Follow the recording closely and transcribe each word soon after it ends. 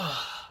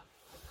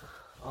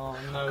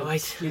no.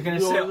 Guys,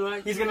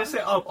 He's gonna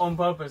sit up on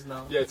purpose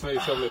now. Yeah, to make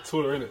yourself look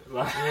taller, innit?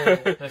 Like,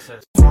 Yeah,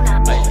 listen.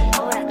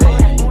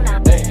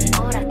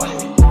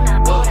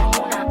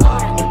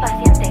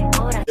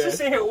 Just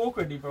sit here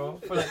awkwardly, bro,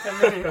 for like 10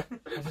 minutes.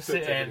 just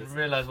sit here and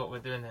realise what we're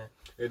doing here.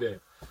 it is.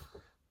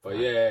 But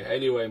yeah,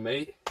 anyway,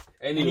 mate.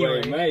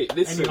 Mate.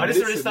 Listen, I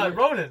just already started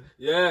rolling.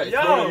 Yeah, it's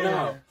Yo! rolling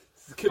now.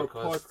 It's a killer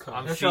Because podcast.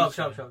 I'm No, featuring.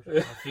 shut up.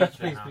 I'm featuring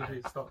Please, now.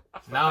 please, stop.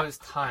 Now it's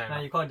No,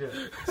 time. you can't do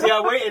it. See,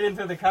 I waited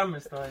until the camera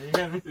started, you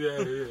get me?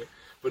 Yeah.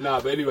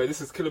 But anyway,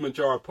 this is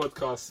Kilimanjaro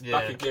Podcast, Yeah.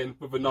 back again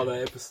with another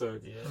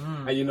episode. Yeah.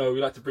 And you know, we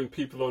like to bring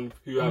people on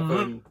who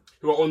have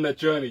who are on their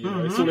journey, you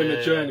know. It's all in the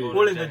Yeah, journey.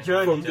 All in the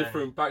journey. From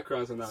different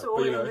backgrounds and that. It's all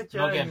But you in know, the Not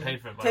journey. getting paid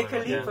for it, by Take the a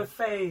way. leap of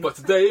faith. but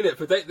today,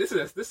 innit?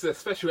 This is a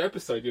special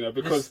episode, you know,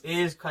 because This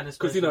is kind of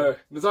special. you know,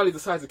 Mazzani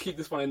decided to keep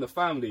this one in the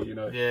family, you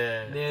know.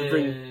 Yeah. Yeah,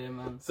 bring-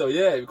 man. So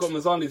yeah, we've got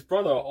Mazzani's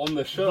brother on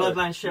the show.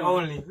 Bloodline shit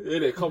only.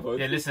 Innit? Come on.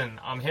 Yeah, listen,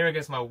 I'm here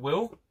against my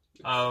will.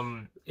 If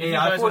you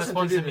I guys want forced to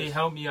him to do sponsor me, this.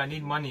 help me. I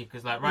need money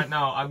because, like, right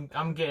now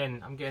I'm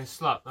getting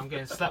slapped. I'm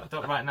getting slapped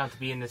up right now to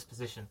be in this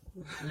position.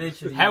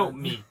 Literally. Help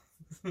man. me,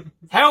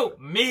 help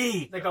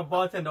me. Like a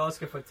bartender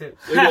asking for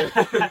tips.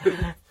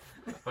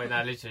 But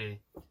nah, literally,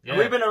 And yeah.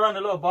 we've been around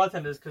a lot of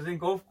bartenders because in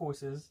golf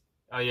courses,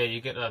 Oh yeah,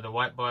 you get the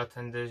white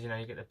bartenders. You know,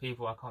 you get the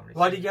people. I can't really.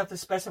 why see. did you have to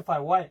specify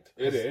white?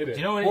 Do you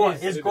know what What,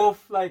 it is? is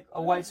golf like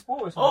a white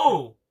sport or something?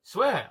 Oh,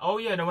 swear. Oh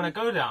yeah. No, when I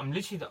go there, I'm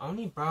literally the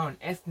only brown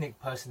ethnic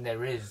person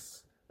there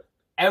is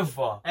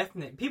ever.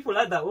 Ethnic. People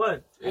like that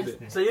word.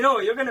 Ethnic. So you know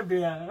what? You're going to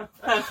be a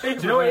fan Do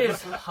you know what it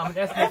is? I'm an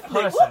ethnic Ethnic.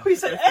 person. Oh, he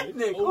said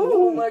ethnic.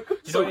 Oh my god. Do you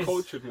know So what it is?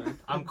 cultured, man.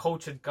 I'm a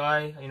cultured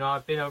guy. You know,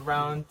 I've been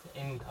around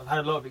and I've had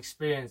a lot of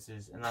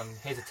experiences, and I'm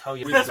here to tell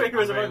you. That's what he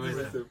was I'm very about to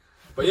say. wisdom.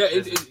 But yeah,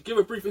 give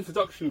a brief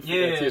introduction to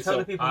Yeah, tell yourself.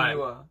 the people who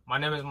you are. My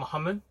name is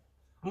Muhammad.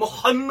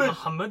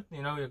 Muhammad.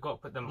 You know, you've got to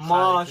put them. You know.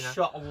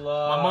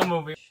 MashaAllah. My mum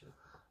will be.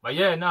 But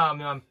yeah, no, I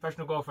mean, I'm a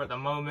professional golfer at the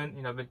moment.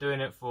 You know, I've been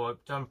doing it for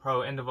John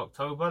Pro end of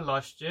October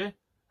last year.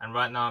 And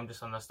right now I'm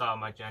just on the start of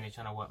my journey,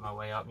 trying to work my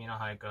way up. You know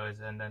how it goes.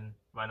 And then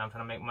right now I'm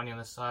trying to make money on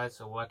the side,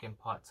 so working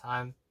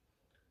part-time.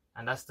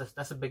 And that's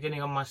the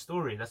beginning of my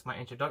story. That's my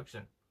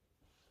introduction.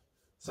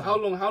 So how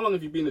long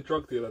have you been a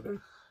drug dealer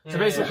then? So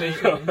basically,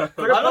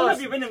 How long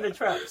have you been in the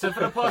trap? So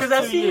for the past Because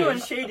I've 2 seen you on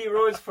years, shady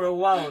roads for a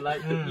while.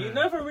 Like you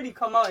never really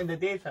come out in the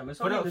daytime. It's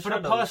for only the, the for the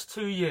shadows. past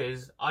 2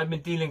 years, I've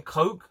been dealing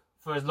coke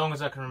for as long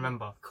as I can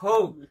remember.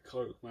 Coke.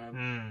 Coke,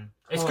 man.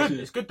 It's Coke. good.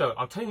 It's good though.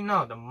 I'll tell you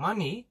now, the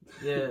money.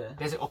 Yeah.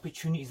 There's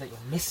opportunities that you're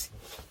missing.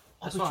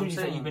 That's what I'm Opportunities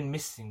that saying. you've been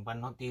missing by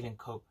not dealing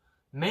coke.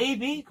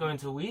 Maybe going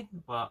to weed,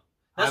 but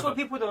That's what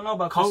people don't know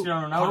about coke,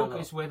 Cristiano Ronaldo. coke though.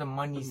 is where the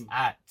money's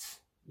at.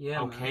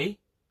 Yeah. Okay,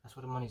 that's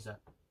where the money's at.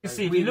 You Like,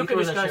 see, if we- you look we at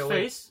throw this that guy's shit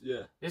away. face,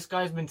 Yeah. this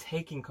guy's been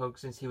taking coke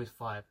since he was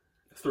 5.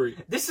 3.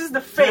 This is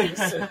the face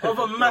of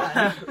a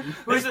man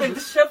who has been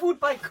disheveled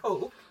by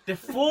coke.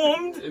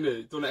 Deformed.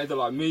 Innit? Don't end up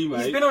like me,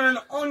 mate. He's been on an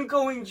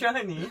ongoing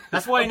journey.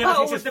 That's why he never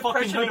Battle takes his with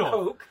fucking depression hood and off.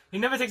 coke. He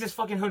never takes his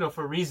fucking hood off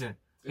for a reason.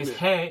 His Innit?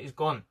 hair is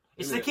gone.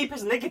 It's to keep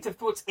his negative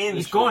thoughts in.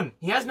 It's gone.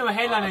 He has no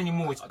hairline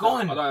anymore. It's I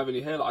gone. don't have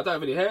any hair. I don't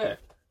have any hair.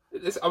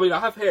 I mean, I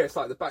have hair. It's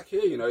like the back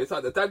here, you know. It's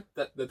like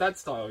the dad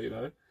style, you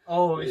know.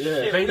 Oh Yeah.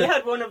 shit! We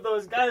had one of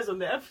those guys on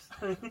the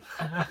episode.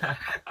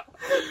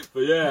 But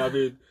yeah, I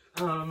mean,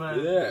 Oh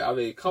man. yeah, I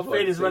mean, come on.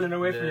 Fade is running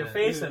away from Yeah. your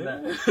face and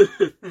that.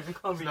 You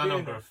can't It's be no doing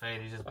longer a that.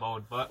 fade. He's just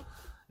bold. But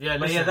yeah,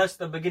 But listen. yeah, that's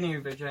the beginning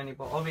of your journey.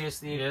 But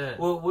obviously, Yeah.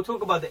 we'll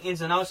talk about the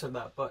ins and outs of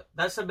that. But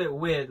that's a bit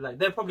weird. Like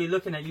they're probably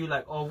looking at you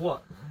like, oh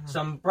what?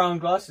 Some brown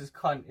glasses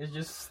cunt is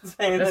just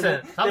saying Listen,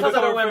 that. sometimes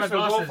I don't wear my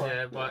glasses,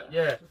 yeah, but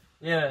yeah.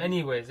 Yeah.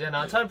 Anyways, yeah,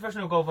 now I turned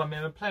professional golfer. I mean,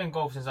 I've been playing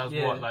golf since I was,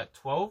 Yeah. what, like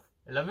 12,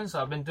 11?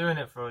 So I've been doing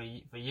it for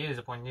years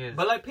upon years.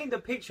 But like, paint the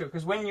picture,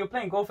 because when you're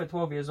playing golf at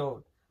 12 years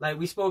old, like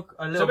we spoke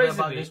a little bit about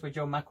basically- this with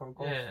Joe Macro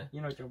Golf. Yeah.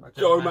 You know Joe Macro.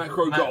 Joe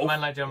Macro Golf.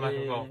 Man like Joe Macro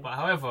Yeah. Golf. But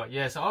however,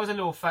 yeah, so I was a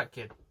little fat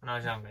kid when I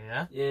was younger,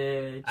 yeah?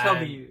 Yeah,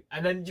 chubby.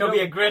 And then, you Chubby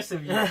know-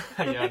 aggressive. You.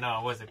 yeah, no,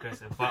 I was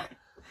aggressive. But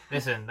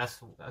listen,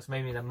 that's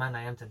made me the man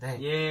I am today.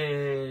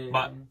 Yeah.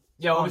 But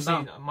yeah, Calm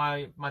obviously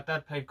down. my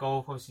dad played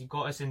golf. Obviously,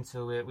 got us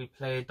into it. We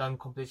played, done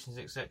competitions,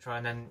 etc.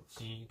 And then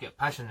so you get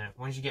passionate.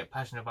 Once you get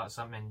passionate about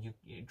something,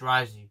 it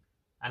drives you.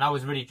 And I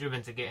was really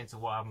driven to get into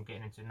what I'm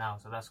getting into now.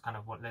 So that's kind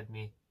of what led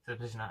me to the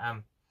position I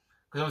am.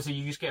 Because obviously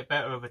you just get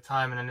better over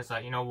time, and then it's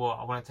like, you know what,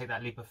 I want to take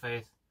that leap of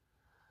faith,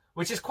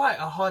 which is quite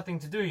a hard thing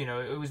to do. You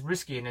know, it was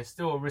risky, and it's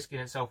still risky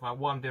in itself. Like,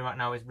 what I'm doing right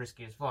now is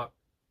risky as fuck,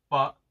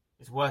 but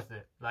it's worth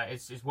it. Like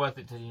it's worth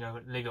it to, you know,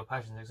 live your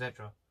passions,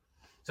 etc.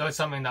 So it's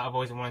something that I've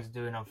always wanted to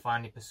do, and I'm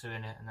finally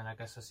pursuing it, and then I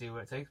guess I'll see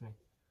where it takes me.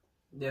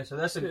 Yeah, so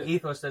that's an Yeah.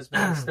 ethos that's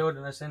been instilled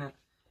in us, innit?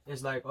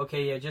 It's like,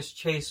 okay, yeah, just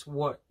chase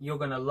what you're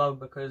gonna love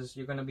because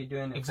you're gonna be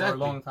doing it Exactly.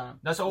 for a long time.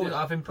 That's always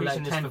I've been For like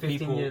preaching 10, this for 15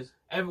 people. years.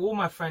 All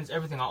my friends,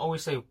 everything. I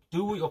always say,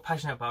 do what you're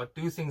passionate about.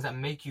 Do things that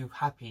make you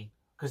happy.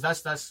 Because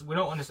that's we're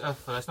not on this earth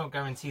for. That's not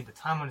guaranteed. The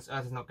time on this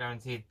earth is not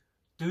guaranteed.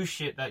 Do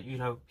shit that, you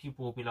know,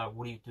 people will be like,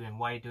 what are you doing?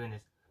 Why are you doing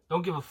this?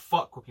 Don't give a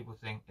fuck what people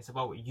think. It's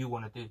about what you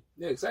want to do.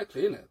 Yeah,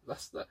 exactly, innit?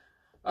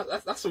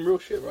 That's some real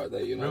shit right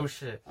there, you know. Real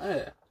shit.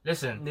 Yeah.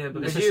 Listen, Yeah, this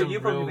because is some you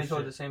probably real been told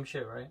shit. the same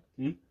shit, right?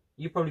 Hmm?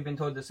 You probably been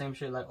told the same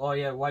shit, like, oh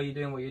yeah, why are you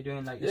doing what you're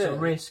doing? Like, it's Yeah. a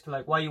risk.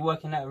 Like, why are you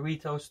working at a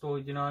retail store?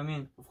 You know what I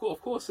mean?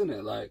 Of course, isn't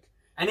it? Like,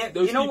 And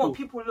Those you know what?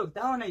 people- People look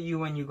down at you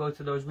when you go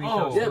to those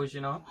retail Oh, yeah. stores, you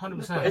know?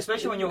 100%.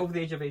 Especially when you're over the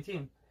age of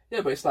 18.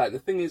 yeah, but it's like the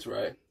thing is,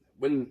 right?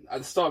 When at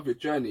the start of your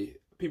journey,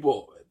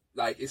 people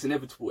like it's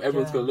inevitable.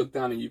 Everyone's Yeah. gonna look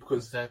down on you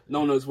because Exactly. no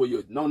one knows what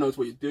you're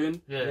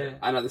doing, Yeah.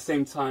 and at the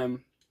same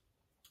time,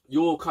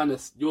 you're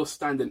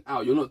standing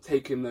out. You're not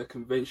taking the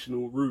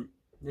conventional route.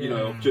 You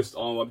know, of just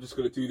I'm just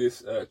gonna do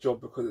this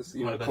job because it's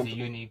You know want to go to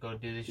comfortable. uni, go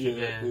do this shit.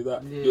 Yeah, do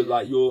that.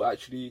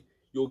 Yeah.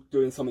 You're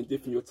doing something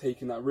different. You're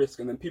taking that risk,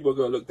 and then people are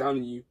gonna look down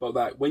on you. But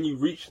like when you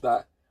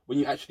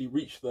actually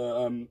reach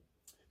the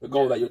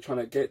goal that you're trying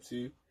to get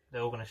to,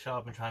 They're all gonna shut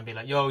up and try and be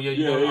like, yo,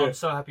 Yeah. I'm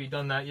so happy you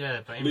done that,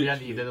 yeah. But in Literally.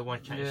 reality, they're the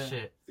ones chatting Yeah.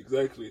 shit.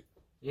 exactly.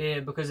 Yeah,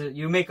 because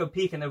you make a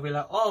peak and they'll be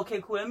like, oh,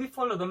 okay, cool, let me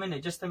follow them in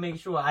it just to make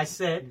sure I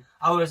said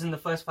I was in the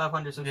first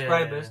 500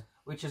 subscribers,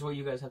 which is what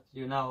you guys have to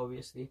do now,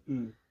 obviously.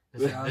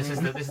 This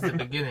is the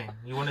beginning.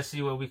 You want to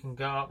see where we can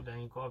go up, then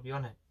you gotta be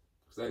on it.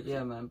 Exactly.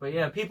 Yeah, man. But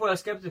yeah, people are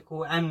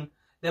skeptical, and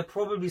they're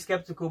probably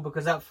skeptical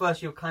because at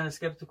first you're kind of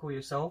skeptical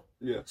yourself.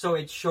 Yeah. So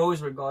it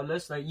shows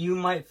regardless. Like, you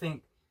might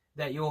think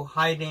that you're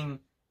hiding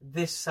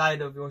this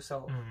side of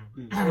yourself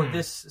or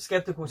this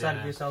skeptical side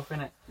of Yeah. yourself,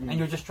 innit? And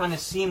you're just trying to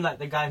seem like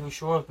the guy who's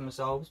sure of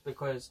themselves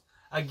because,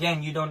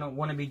 again, you don't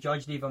want to be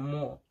judged even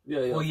more.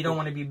 Yeah. Or you don't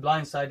want to be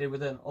blindsided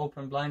with an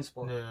open blind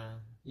spot. Yeah.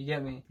 You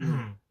get me?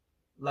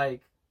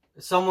 Like,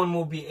 someone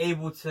will be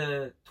able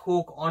to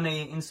talk on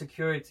a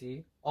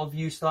insecurity of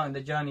you starting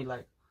the journey,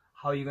 like,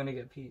 how are you going to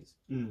get peas?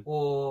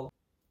 Or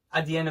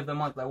at the end of the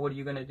month, like, what are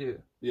you going to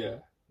do? Yeah.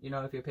 You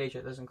know, if your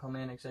paycheck doesn't come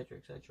in, etc.,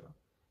 etc.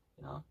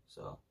 You know,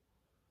 so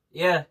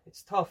yeah,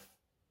 it's tough.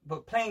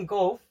 But playing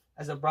golf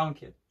as a brown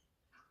kid,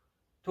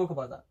 talk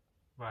about that.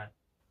 Right.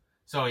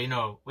 So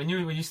when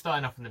you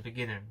starting off in the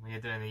beginning, when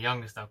you're doing the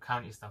younger stuff,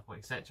 county stuff, or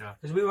etc.,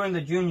 Because we were in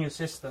the junior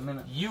system,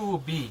 innit? you will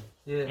be.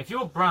 Yeah. If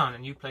you're brown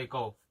and you play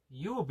golf,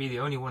 you will be the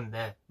only one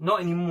there.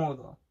 Not anymore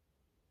though.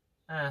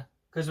 Eh.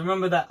 Because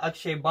remember that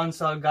Akshay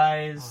Bansal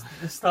guys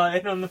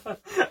started on the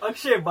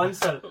Akshay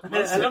Bansal.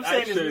 I love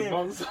saying his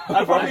name.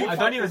 I probably I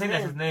don't even think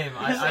that's his name.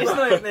 It's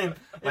not his name.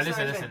 But It's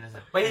not his listen. name.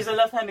 But he's a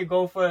left-handed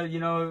golfer,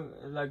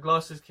 like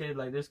glasses kid,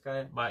 like this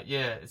guy. But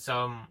yeah, it's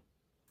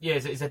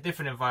it's a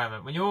different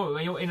environment. When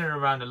you're in and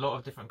around a lot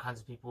of different kinds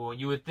of people,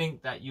 you would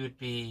think that you would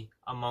be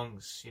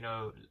amongst,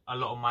 a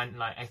lot of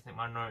like ethnic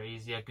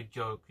minorities. Yeah, good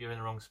joke. You're in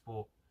the wrong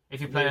sport.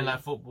 If you're playing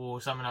like football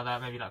or something like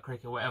that, maybe like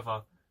cricket,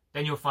 whatever,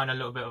 then you'll find a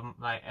little bit of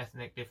like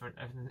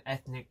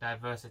ethnic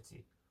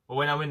diversity. But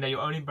when I'm in there,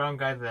 you're only brown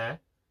guy there,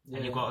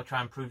 and you've got to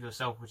try and prove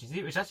yourself, which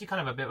is actually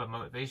kind of a bit of a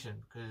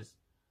motivation because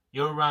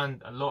you're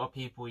around a lot of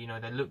people.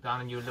 They look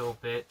down on you a little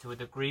bit to a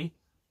degree.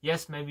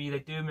 Yes, maybe they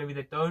do, maybe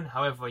they don't.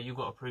 However, you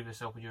got to prove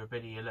yourself with your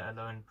ability, let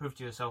alone prove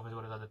to yourself as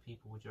well as other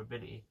people with your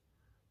ability,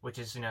 which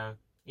is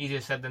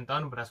easier said than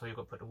done. But that's why you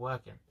got to put the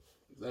work in.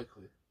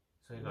 Exactly.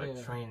 So you got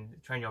to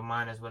train your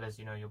mind as well as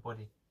your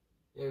body.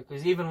 Yeah,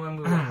 because even when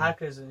we were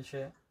hackers and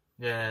shit,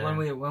 Yeah.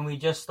 when we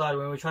just started,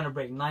 when we were trying to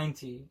break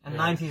 90, and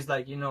 90 is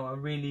like a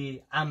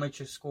really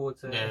amateur score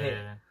to hit,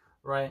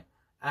 right?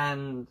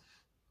 And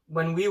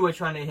when we were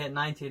trying to hit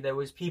 90, there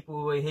was people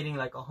who were hitting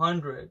like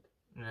 100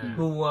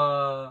 who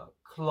were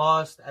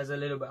classed as a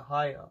little bit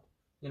higher,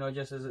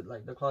 just as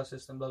like the class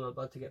system, blah blah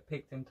blah, to get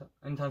picked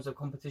in terms of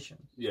competition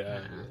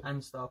Yeah.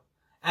 and stuff.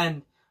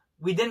 And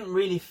we didn't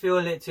really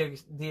feel it to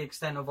the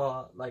extent of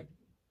our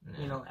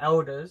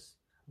elders,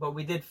 but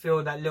we did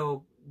feel that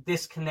little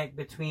disconnect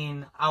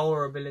between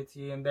our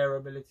ability and their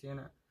ability in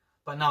it.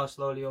 But now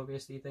slowly,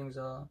 obviously, things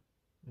are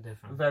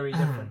different. very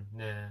different.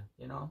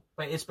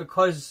 But it's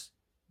because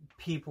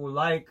people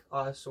like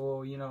us,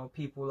 or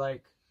people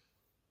like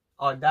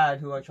our dad,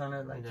 who are trying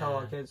to tell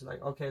our kids,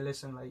 okay,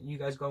 listen, you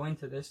guys go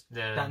into this,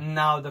 that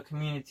now the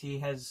community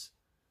has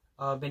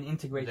been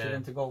integrated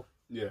into golf.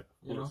 Yeah.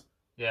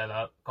 Yeah,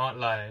 like, can't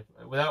lie.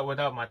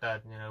 Without my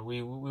dad,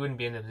 we wouldn't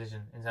be in the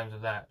position in terms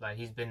of that. Like,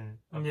 he's been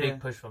a big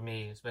push for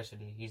me,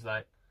 especially. He's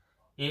like,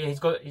 he's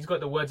got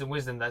the words and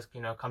wisdom that's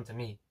come to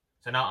me.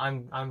 So now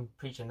I'm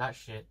preaching that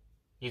shit.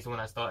 He's the one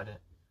that started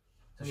it.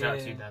 So shout out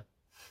to you, Dad.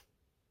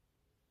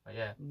 But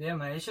yeah,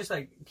 man. It's just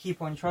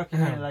keep on trucking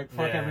it.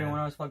 Fuck everyone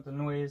else. Fuck the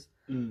noise.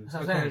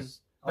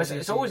 Because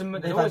it's always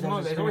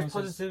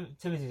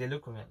positivity they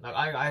look from it. Like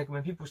I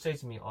when people say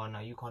to me, "Oh no,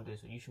 you can't do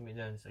this. Or you shouldn't be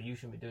doing this. Or you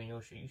shouldn't be doing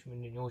your shit. You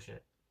shouldn't be doing your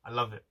shit." I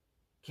love it.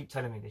 Keep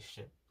telling me this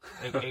shit.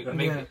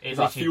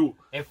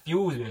 It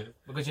fuels me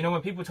because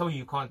when people tell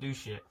you can't do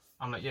shit,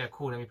 I'm like, yeah,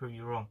 cool. Let me prove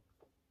you wrong.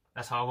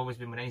 That's how I've always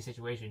been with any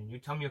situation. You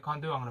tell me you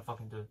can't do it, I'm gonna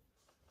fucking do it.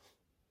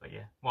 But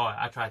yeah, well,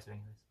 I try to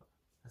anyways.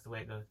 That's the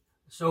way it goes.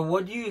 So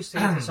what do you say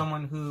to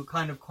someone who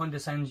kind of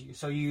condescends you?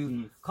 So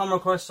you come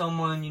across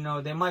someone,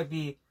 they might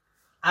be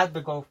at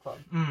the golf club.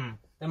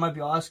 They might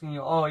be asking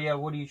you, oh yeah,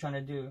 what are you trying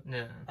to do?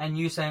 Yeah. And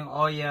you saying,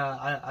 oh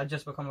yeah, I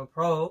just become a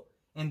pro.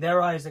 In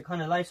their eyes, it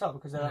kind of lights up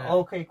because they're like,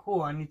 okay,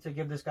 cool, I need to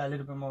give this guy a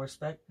little bit more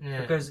respect.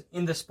 Yeah. Because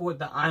in the sport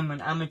that I'm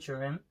an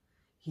amateur in,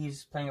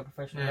 he's playing a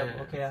professional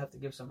level. Okay, I have to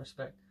give some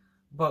respect.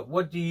 But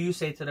what do you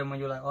say to them when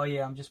you're like, oh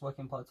yeah, I'm just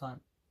working part-time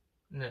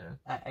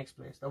at X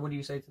place? Like, what do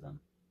you say to them?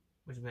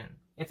 What do you mean?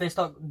 If they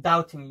start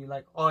doubting you,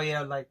 like, oh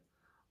yeah, like,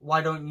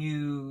 why don't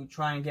you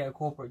try and get a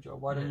corporate job?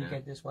 Why don't you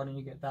get this? Why don't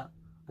you get that?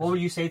 What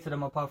would you say to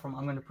them apart from,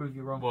 I'm going to prove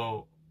you wrong?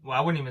 Well,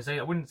 I wouldn't even say,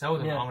 I wouldn't tell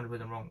them I'm going to prove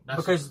them wrong.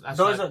 Because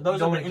those are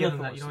the inner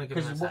thoughts.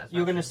 Because what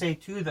you're going to say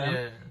to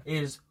them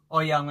is, oh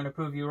yeah, I'm going to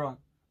prove you wrong.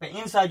 But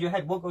inside your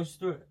head, what goes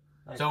through it?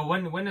 Like, so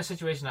when a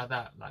situation like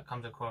that like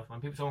comes across, when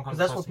someone comes across,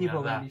 that's what people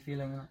are going to be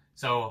feeling. Right?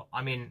 So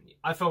I mean,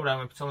 I felt that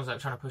when someone's like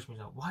trying to push me,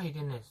 like, why are you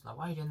doing this? Like,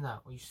 why are you doing that?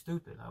 Are you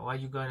stupid? Like, why are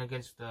you going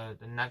against the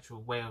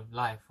natural way of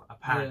life?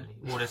 Apparently,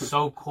 or the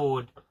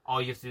so-called, oh,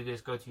 you have to do this,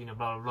 go to uni,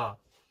 blah blah blah.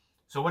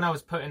 So when I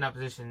was put in that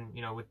position,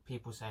 you know, with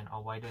people saying, oh,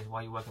 why are you doing this?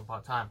 Why are you working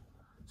part time?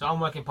 So I'm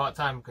working part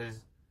time because,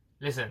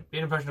 listen,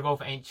 being a professional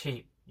golfer ain't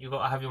cheap. You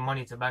got to have your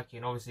money to back you,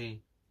 and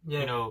obviously.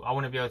 You know, I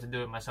want to be able to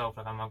do it myself.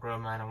 Like, I'm a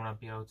grown man. I want to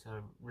be able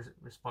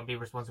to be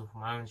responsible for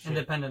my own shit.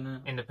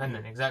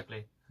 Independent,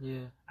 exactly.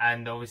 Yeah.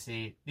 And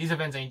obviously, these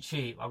events ain't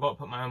cheap. I've got to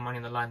put my own money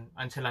on the line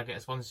until I get a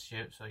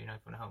sponsorship. So, you know,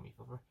 if you want to help me,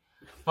 for free.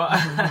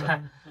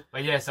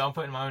 But yeah, so I'm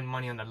putting my own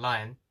money on the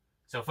line.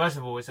 So first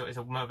of all, it's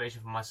a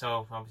motivation for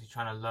myself. I'm obviously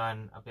trying to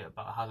learn a bit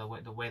about how the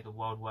way the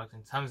world works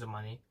in terms of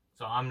money.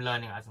 So I'm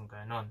learning as I'm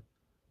going on.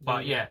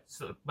 But yeah,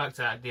 so back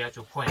to the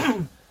actual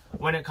point.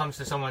 When it comes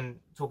to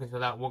someone talking to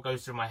that, what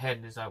goes through my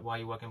head is like, why are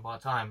you working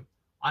part time?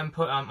 I'm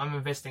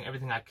investing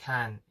everything I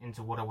can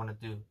into what I want to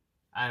do,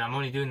 and I'm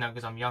only doing that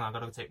because I'm young. I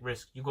gotta take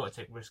risks. You gotta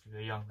take risks if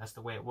you're young. That's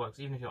the way it works.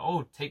 Even if you're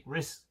old, take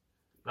risks.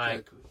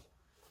 Like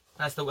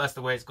that's the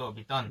way it's got to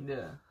be done.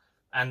 Yeah.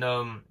 And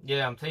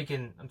I'm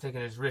taking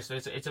this risk.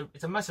 So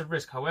it's a massive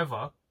risk.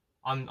 However,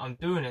 I'm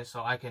doing it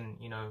so I can,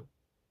 you know,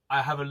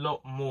 I have a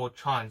lot more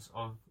chance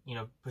of, you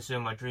know,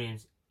 pursuing my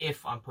dreams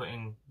if I'm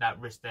putting that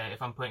risk there.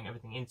 If I'm putting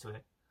everything into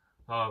it.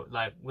 So,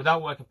 like,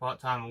 without working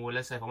part-time, or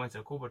let's say if I went to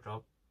a corporate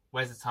job,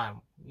 where's the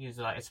time?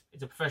 Usually, like, it's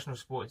a professional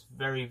sport. It's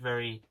very,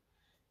 very,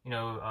 you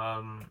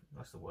know,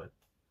 what's the word?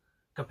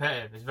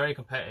 Competitive. It's very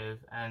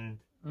competitive, and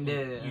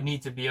you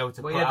need to be able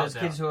to put out there. There's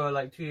kids who are,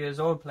 like, 2 years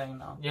old playing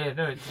now. Yeah,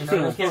 no. You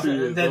know,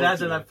 their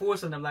dads are, like,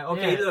 forcing them, like,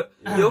 okay, look,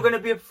 you're going to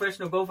be a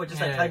professional golfer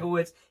just like Tiger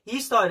Woods. He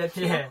started at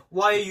 2.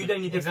 Why are you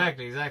then different?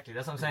 Exactly.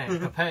 That's what I'm saying.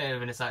 It's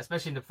competitive, and it's like,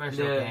 especially in the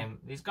professional game,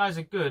 these guys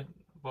are good.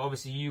 But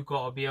obviously, you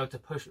got to be able to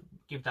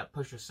give that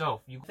push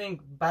yourself. I think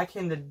back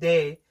in the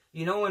day,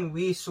 you know, when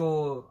we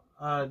saw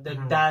the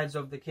dads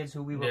of the kids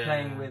who we were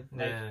playing with,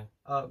 like,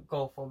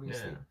 golf,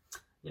 obviously. Yeah.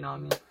 You know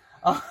what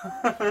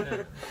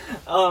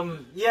I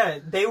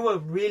mean? They were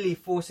really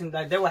forcing,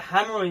 like, they were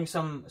hammering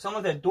some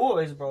of their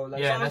daughters, bro.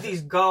 Like, some of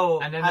these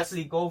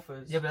athlete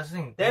golfers. Yeah, but that's the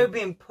thing. They were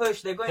being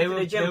pushed. They're going to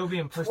the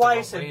gym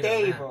twice a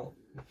day, bro.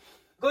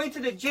 Going to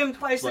the gym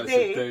twice a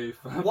day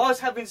whilst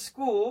having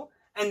school.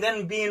 And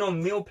then being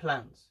on meal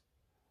plans.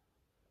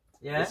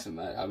 Yeah? Listen,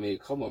 mate. I mean,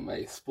 come on,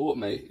 mate. Sport,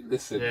 mate.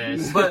 Listen. Yeah,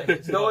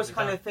 but those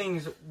kind of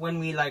things, when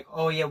we like,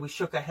 oh yeah, we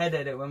shook our head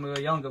at it when we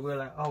were younger. We were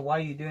like, oh, why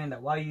are you doing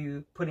that? Why are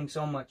you putting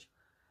so much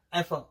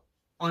effort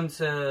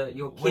onto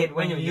your kid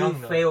when you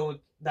failed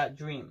that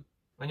dream?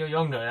 When you're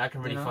young, though, that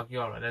can really fuck you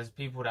up. Like, there's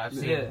people that I've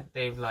seen,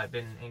 they've like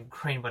been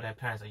ingrained by their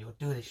parents. Like, you'll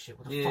do this shit.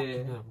 What the fuck are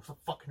you doing? Stop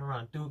fucking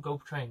around.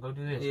 Go train. Go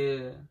do this.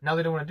 Yeah. Now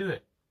they don't want to do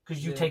it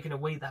because you've taken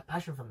away that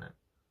passion from them.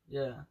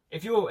 Yeah.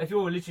 If you're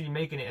literally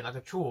making it like a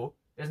chore,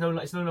 it's no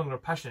longer a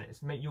passion.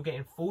 You're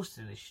getting forced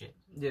to this shit.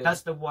 Yeah.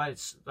 That's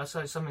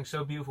like something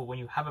so beautiful when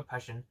you have a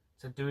passion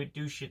to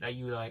do shit that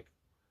you like,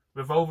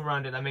 revolve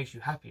around it that makes you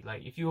happy.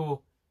 Like if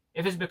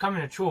it's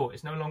becoming a chore,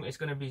 it's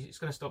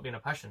gonna stop being a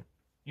passion.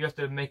 You have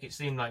to make it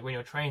seem like when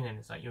you're training,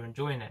 it's like you're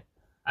enjoying it.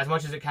 As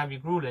much as it can be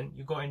grueling,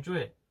 you gotta enjoy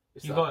it.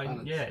 It's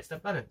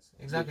that balance.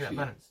 Exactly. Literally,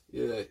 that balance.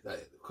 Yeah,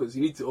 because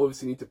you need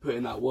to put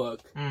in that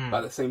work, but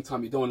at the same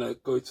time, you don't want to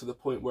go to the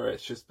point where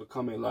it's just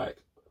becoming like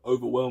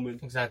overwhelming.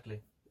 Exactly.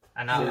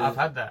 And I've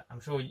had that.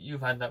 I'm sure you've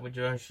had that with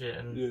your own shit,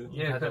 and you've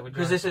had that with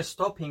your own. Because it's a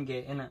stopping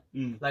gate,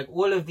 innit? Like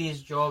all of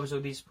these jobs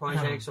or these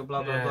projects or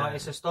blah blah blah,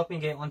 it's a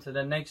stopping gate onto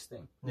the next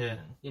thing. Yeah.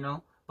 You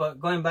know. But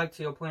going back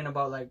to your point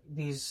about like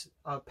these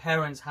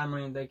parents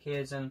hammering their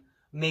kids and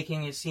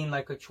making it seem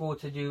like a chore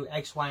to do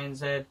X, Y, and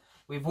Z,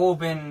 we've all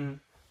been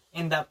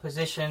in that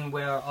position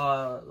where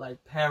our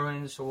like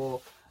parents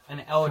or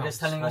an elder is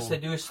telling us to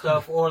do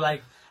stuff, or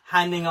like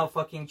handing out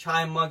fucking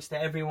chai mugs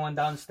to everyone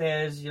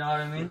downstairs, you know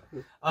what I mean?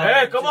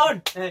 Hey, come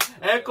on!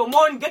 Hey, come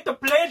on, get the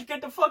pledge,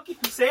 get the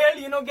fucking sale,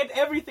 you know, get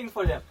everything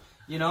for them,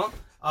 you know?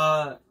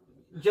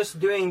 Just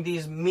doing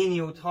these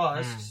menial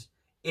tasks,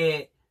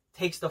 it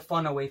takes the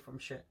fun away from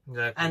shit.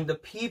 Exactly. And the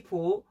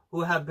people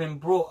who have been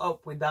brought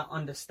up with that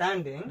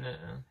understanding,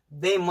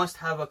 they must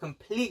have a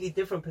completely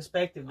different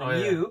perspective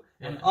than you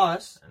and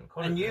us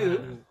and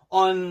you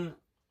on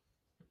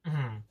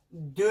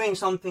doing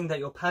something that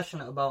you're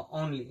passionate about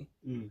only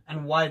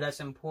and why that's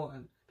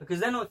important. Because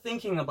they're not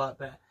thinking about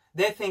that.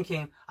 They're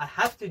thinking, I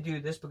have to do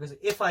this because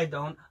if I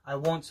don't, I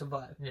won't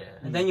survive. Yeah.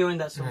 And then you're in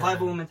that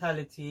survival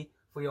mentality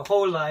for your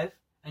whole life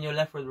and you're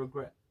left with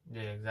regret.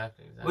 Yeah,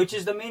 exactly. Which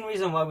is the main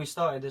reason why we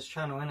started this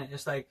channel, innit?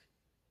 It's like,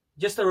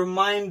 just a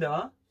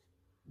reminder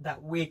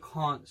that we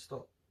can't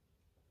stop.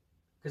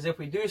 Because if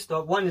we do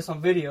stop, one is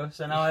on video,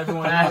 so now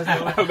everyone knows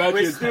that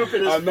we're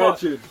stupid as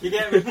fuck. You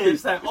get me?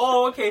 It's like,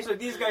 oh, okay, so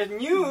these guys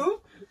knew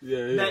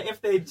that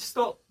if they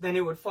stopped, then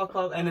it would fuck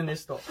up, and then they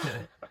stopped. Do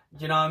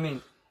you know what I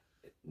mean?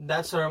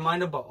 That's a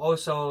reminder, but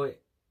also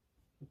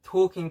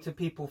talking to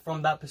people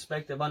from that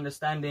perspective,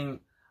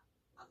 understanding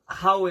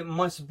how it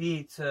must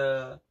be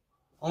to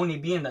only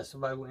be in that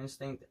survival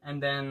instinct,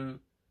 and then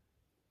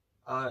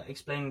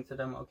explaining to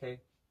them, okay,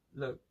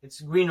 look,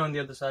 it's green on the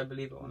other side,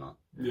 believe it or not.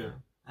 Yeah.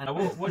 And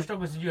what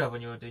struggles did you have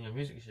when you were doing your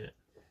music shit?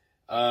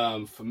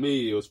 For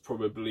me, it was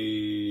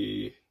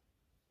probably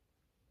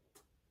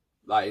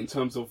like in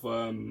terms of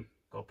Gotta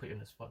put you in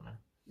the spot now.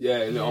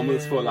 Yeah, on the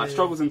spot. Like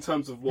struggles in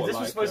terms of what. This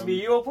was supposed to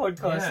be your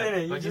podcast, isn't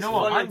it? But you know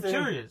what? I'm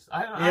curious.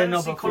 I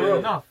haven't seen Colin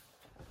enough.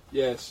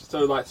 Yes,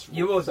 so like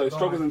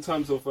struggles in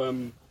terms of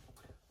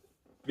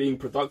being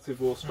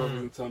productive, or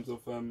struggles in terms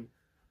of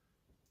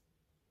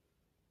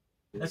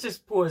Let's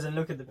just pause and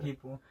look at the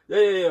people.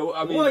 Yeah. Well,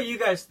 I mean, what are you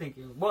guys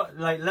thinking?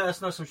 Let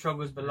us know some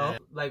struggles below. Yeah.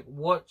 Like,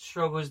 what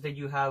struggles did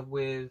you have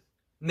with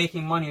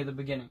making money at the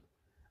beginning?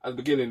 At the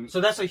beginning.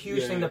 So that's a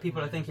huge thing that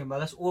people are thinking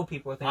about. That's all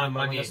people are thinking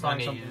about when they're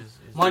starting something.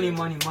 Money.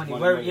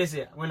 Where is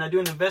it? When I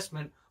do an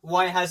investment,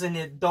 why hasn't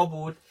it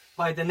doubled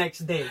by the next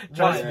day?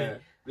 Trust me.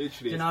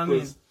 Literally. Do you know what I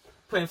mean?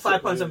 Putting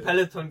 £5 on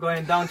Peloton,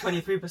 going down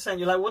 23%.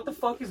 You're like, what the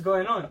fuck is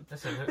going on?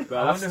 That's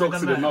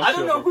stocks in a nutshell. I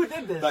don't know who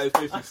did this. That is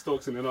basically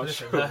stocks in a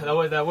nutshell.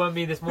 That weren't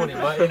me this morning,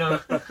 but you know.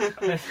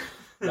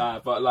 Nah,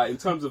 but like in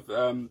terms of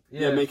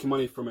making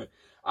money from it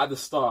at the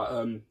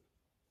start,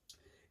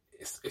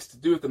 it's to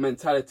do with the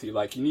mentality.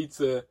 Like you need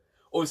to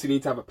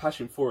have a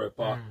passion for it,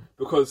 but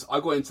because I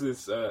got into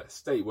this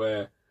state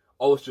where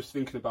I was just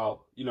thinking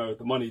about the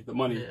money.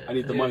 I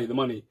need the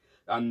money.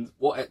 And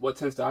what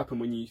tends to happen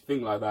when you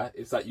think like that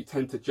is that you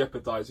tend to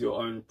jeopardize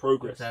your own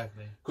progress.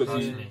 Exactly.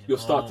 Because you'll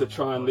start to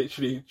try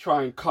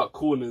and cut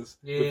corners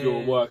with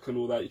your work and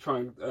all that. You try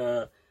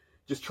and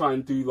just try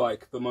and do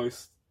like the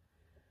most,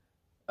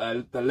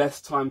 the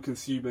less time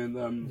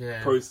consuming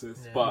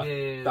process. Yeah. But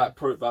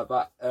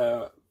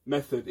that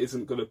method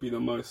isn't going to be the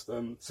most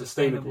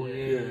sustainable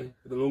in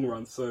the long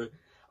run. So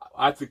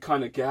I had to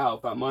kind of get out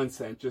of that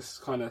mindset and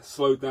just kind of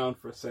slow down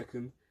for a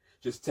second.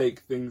 Just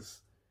taking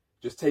things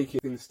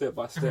step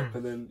by step,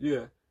 and then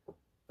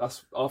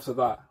that's after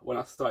that when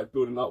I started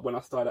building up. When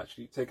I started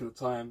actually taking the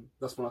time,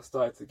 that's when I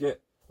started to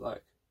get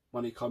like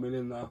money coming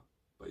in now.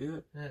 But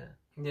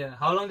yeah.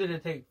 How long did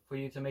it take for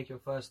you to make your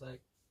first money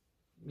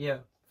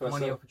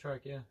sale off a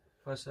track? Yeah,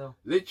 first sale.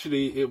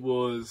 Literally, it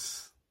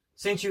was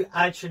since you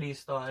actually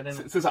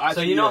started. Since I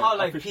actually, so you know how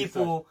like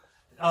people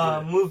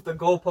move the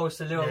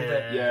goalposts a little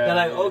bit. Yeah. They're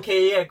like,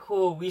 okay,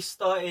 cool. We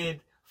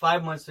started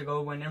 5 months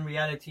ago, when in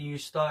reality you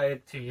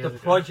started the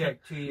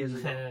project 2 years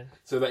ago.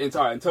 So that in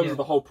terms of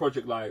the whole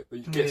project, like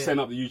you get set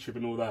up the YouTube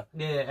and all that.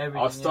 Yeah, everything.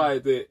 I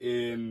started it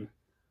in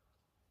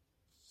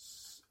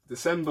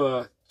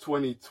December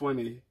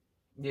 2020.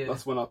 Yeah,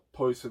 that's when I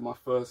posted my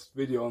first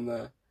video on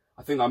there.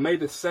 I think I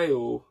made a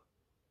sale,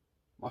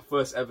 my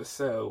first ever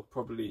sale,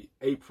 probably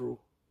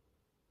April.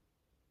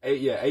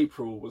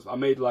 April was I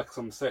made like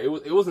some sale.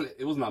 It wasn't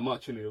that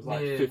much in it. It was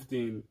like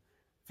 £15.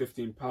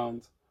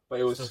 But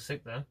it was so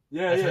sick though.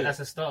 Yeah, that's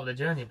the start of the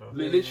journey, bro.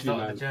 Literally,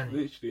 man.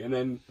 Literally, and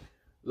then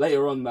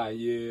later on that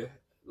year,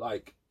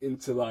 like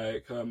into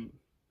like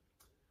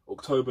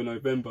October,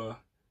 November,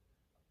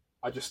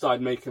 I just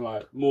started making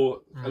like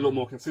a lot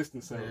more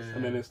consistent sales,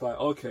 and then it's like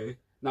okay,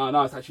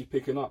 now it's actually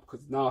picking up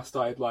because now I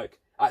started like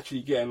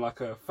actually getting like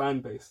a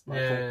fan base, like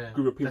a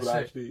group of people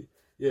that actually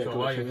So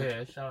while you're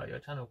here, shout out your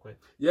channel quick.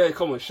 Yeah,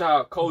 come on, shout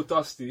out Cold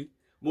Dusty.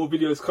 More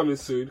videos coming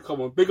soon. Come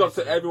on, big up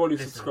to everyone who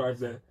subscribed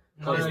there.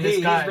 He's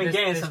been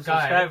getting some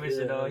subscribers,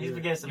 He's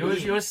been getting some.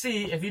 You'll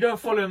see if you don't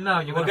follow him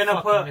now. We're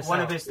gonna put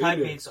one of his type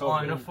beats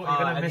on. You're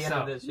gonna miss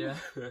out. This, yeah.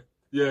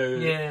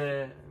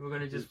 Yeah. We're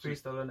gonna just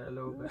freestyle on it a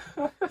little bit.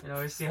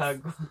 We'll see how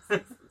it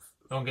goes.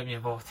 Don't get me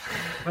involved.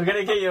 We're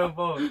gonna get you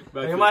involved.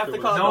 You might have to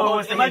cut the whole.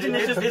 Imagine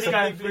it's just this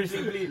guy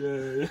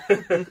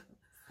freestyling.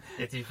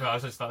 Yeah, to be fair, I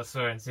should start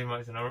swearing too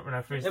much when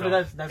I freestyle. Yeah,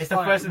 but that's it's fine.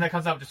 The first thing that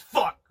comes out, just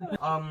fuck.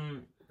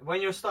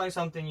 When you're starting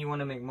something, you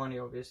want to make money,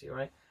 obviously,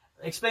 right?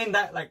 Explain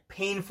that like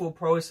painful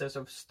process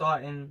of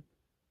starting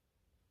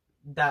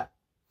that,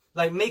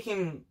 like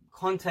making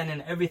content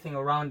and everything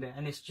around it,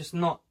 and it's just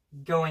not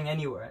going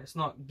anywhere. It's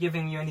not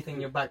giving you anything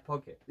in your back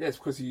pocket. Yeah, it's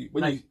because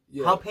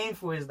how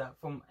painful is that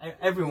from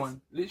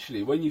everyone?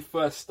 Literally, when you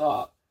first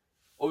start,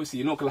 obviously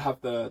you're not gonna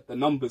have the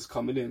numbers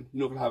coming in.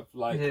 You're not gonna have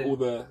like all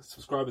the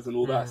subscribers and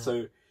all that.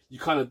 So you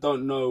kind of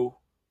don't know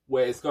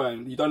where it's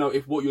going. You don't know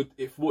if what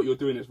you're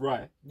doing is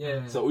right.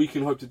 Yeah. So all you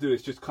can hope to do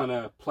is just kind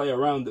of play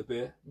around a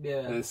bit.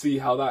 Yeah. And see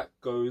how that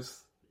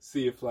goes.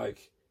 See if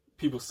like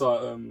people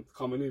start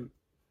coming in.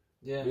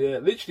 Yeah. Yeah.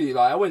 Literally,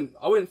 like I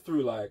went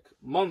through like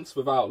months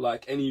without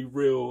like any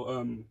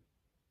real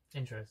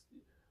interest.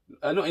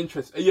 Not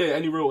interest.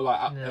 Any real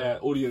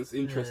like audience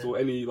interest or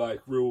any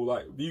like real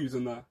like views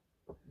and that.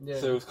 Yeah.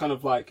 So it was kind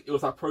of like it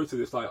was that process.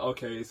 It's like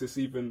okay, is this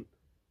even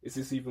is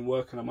this even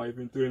working? Am I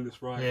even doing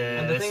this right?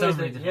 Yeah, and there's so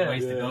many different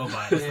ways to go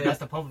about it. That's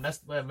the problem.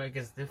 That's where it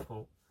gets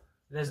difficult.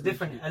 There's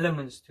different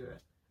elements to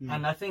it.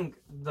 And I think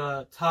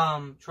the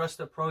term trust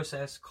the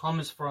process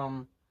comes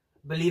from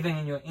believing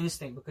in your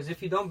instinct. Because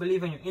if you don't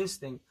believe in your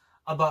instinct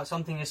about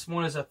something as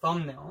small as a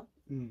thumbnail,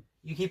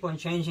 you keep on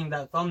changing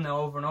that thumbnail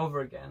over and over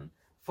again,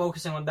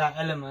 focusing on that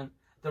element,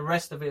 the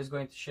rest of it is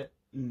going to shit.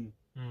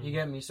 You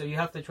get me? So you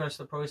have to trust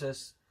the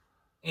process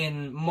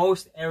in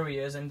most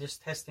areas and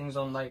just test things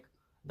on like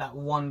that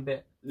one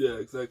bit. Yeah,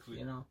 exactly.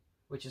 You know,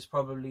 which is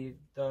probably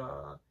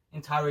the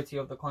entirety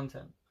of the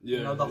content. Yeah,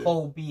 you know, the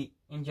whole beat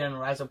in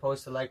general, as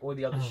opposed to like all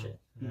the other shit.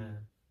 Yeah.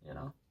 You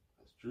know?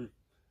 That's true.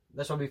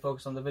 That's why we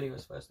focus on the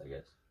videos first, I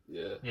guess.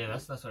 Yeah. Yeah,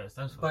 that's what it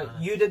stands for.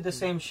 But you did the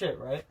same shit,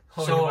 right?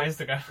 So my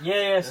Instagram.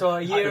 Yeah, so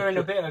a year and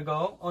a bit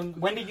ago.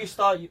 When did you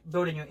start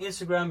building your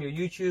Instagram, your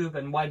YouTube,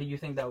 and why did you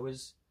think that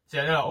was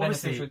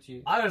beneficial to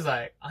you? I was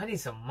like, I need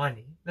some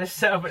money. Let's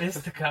set up an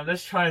Instagram.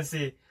 Let's try and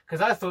see.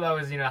 Because I thought that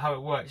was, how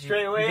it works.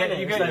 Straight away,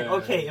 you get like,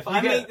 okay, if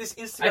I make this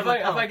Instagram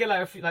if I get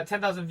like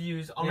 10,000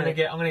 views, I'm gonna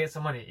get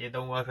some money. It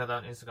don't work like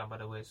that on Instagram, by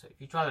the way. So if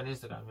you try that on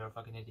Instagram, you're a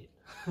fucking idiot.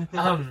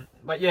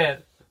 But yeah,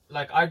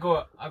 like I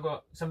got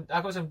some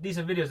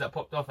decent videos that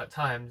popped off at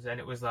times, and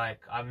it was like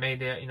I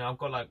made it. I've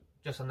got like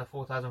just under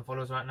 4,000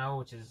 followers right now,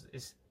 which is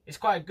it's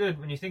quite good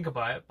when you think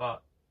about it.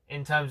 But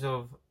in terms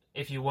of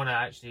if you want to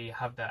actually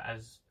have that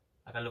as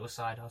like a little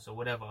side hustle,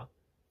 whatever.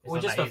 Or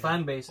just a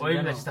fan base. Or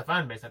even just a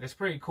fan base. Like, it's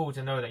pretty cool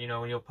to know that,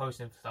 when you're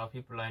posting stuff,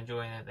 people are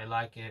enjoying it, they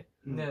like it.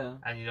 Yeah.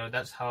 And,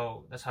 that's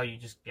how you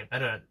just get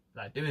better at,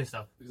 like, doing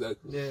stuff.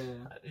 Exactly. Yeah.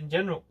 In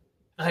general,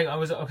 like,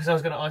 because I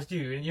was going to ask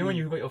you, when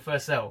you got your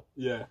first sale.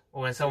 Yeah.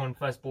 Or when someone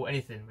first bought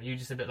anything, were you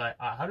just a bit like,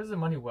 how does the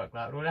money work?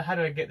 Like, how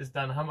do I get this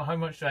done? How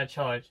much do I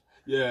charge?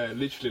 Yeah,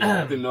 literally. Like,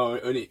 I didn't know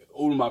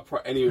all my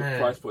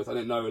price points. I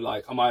didn't know,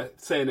 like, am I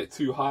saying it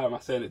too high? Am I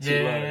saying it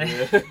too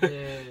low?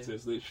 Yeah. So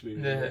it's literally.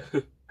 Yeah.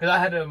 Because I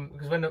had I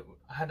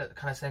had that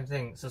kind of same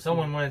thing. So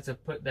someone wanted to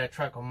put their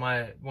track on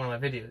one of my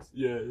videos.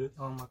 Yeah.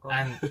 Oh my god.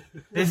 And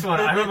this one,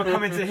 I remember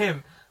coming to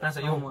him, and I was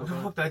like, "Yo, what the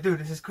fuck do I do?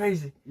 This is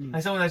crazy."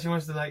 And someone actually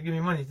wants to like give me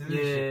money to do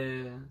this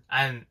shit.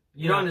 And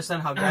you don't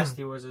understand how gassed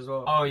he was as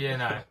well. Oh yeah,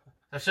 no.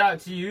 So shout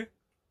out to you,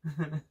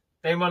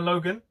 Damon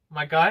Logan,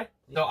 my guy.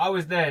 So I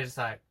was there, just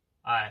like,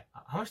 alright,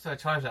 how much do I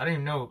charge? I don't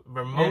even know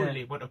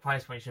remotely what the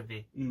price point should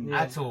be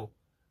at all.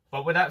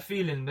 But with that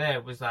feeling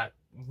there was like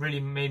really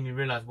made me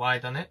realize why I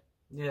done it.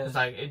 Yeah. It's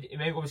like, it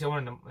made, obviously I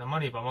wanted the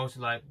money, but I'm also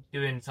like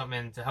doing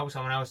something to help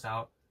someone else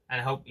out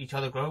and help each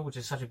other grow, which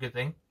is such a good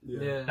thing.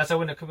 Yeah. That's why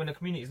when the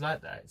community is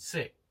like that, it's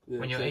sick.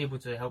 When you're able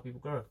to help people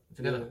grow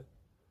together.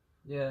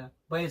 Yeah.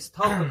 But it's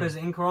tough because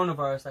in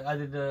coronavirus, like I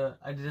did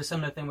a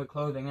similar thing with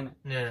clothing, innit?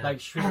 Yeah. Like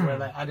streetwear,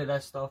 like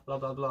Adidas stuff, blah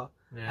blah blah.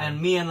 Yeah. And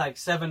me and like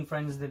 7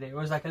 friends did it. It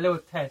was like a little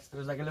test. It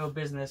was like a little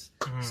business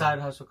side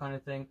hustle kind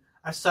of thing.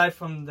 Aside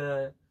from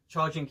the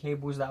charging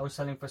cables that I was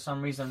selling for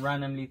some reason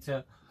randomly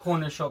to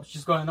corner shops,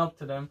 just going up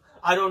to them.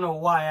 I don't know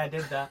why I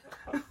did that,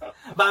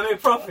 but I made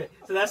profit,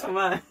 so that's for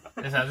mine.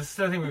 I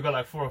still think we've got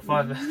like 4 or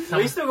 5 left.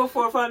 We still got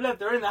 4 or 5 left.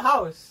 They're in the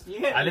house.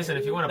 Yeah. Listen,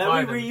 if you want to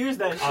buy them, we reuse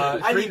that shit.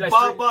 I need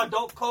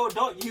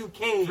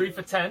barbar.co.uk. 3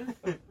 for 10.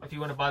 If you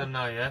want to buy them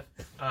now, yeah.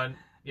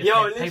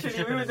 Yo,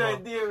 literally, we were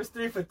doing deals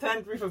 3 for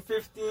 10, 3 for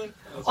 15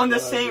 on the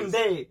same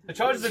day. The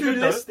charges are 2 good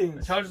listings.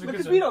 The charges are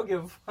because good. We don't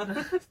give a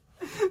fuck.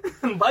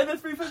 Buy the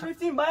 3 for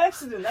 15 by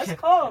accident. That's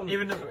calm.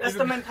 That's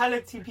the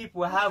mentality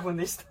people have when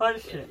they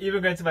start shit.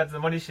 Even going back to the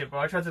money shit, bro.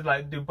 I tried to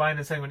like do buying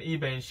and selling on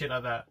eBay and shit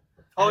like that.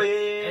 Oh yeah.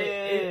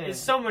 It's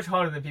so much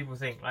harder than people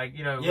think. Like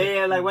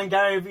like when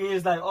Gary Vee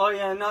is like, oh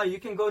yeah, no, you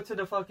can go to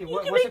the fucking. You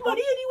can make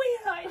money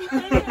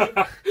anyway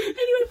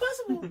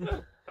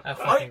possible.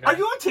 Are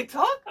you on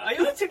TikTok? Are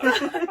you on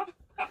TikTok?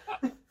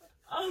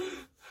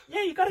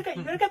 Yeah, you gotta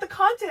get the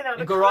content out.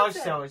 The garage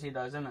sales he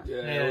does, isn't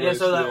it? Yeah.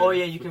 So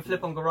like, you can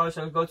flip on garage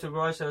sales, go to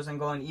garage sales, and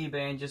go on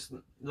eBay and just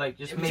make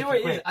it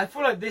quick. I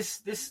feel like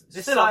this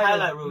still a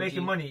highlight of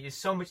making money is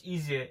so much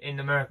easier in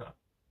America.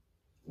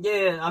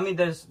 Yeah, I mean,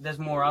 there's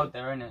more out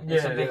there, isn't it?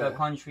 It's a bigger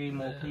country,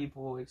 more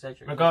people,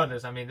 etc.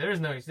 Regardless, I mean,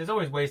 there's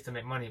always ways to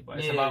make money, but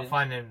it's about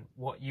finding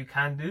what you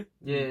can do.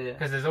 Yeah.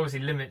 Because there's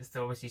obviously limits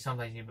to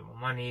sometimes you need a bit more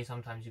money,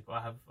 sometimes you've got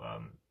to have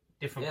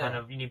different kind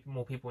of, you need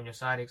more people on your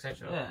side,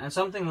 etc. Yeah, and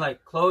something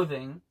like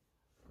clothing,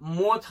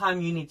 more time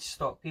you need to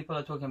stock. People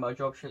are talking about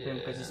drop shipping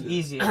because it's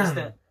easier. It's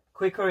the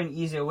quicker and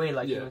easier way,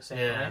 like you were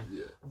saying, right?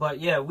 Yeah. But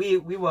yeah, we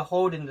were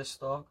holding the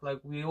stock.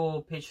 Like we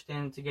all pitched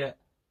in to get,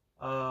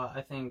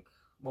 I think,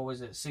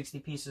 60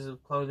 pieces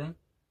of clothing,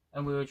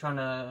 and we were trying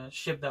to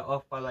ship that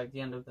off by like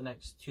the end of the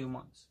next 2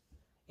 months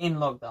in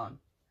lockdown.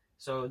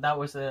 So that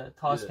was a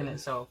task in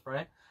itself,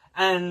 right?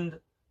 And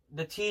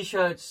the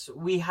t-shirts,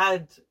 we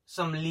had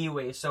some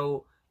leeway.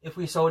 So if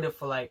we sold it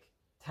for like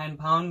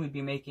 £10, we'd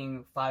be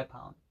making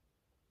 £5,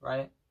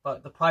 right?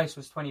 But the price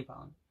was £20.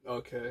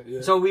 Okay,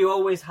 yeah. So we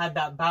always had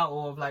that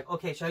battle of like,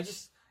 okay, should I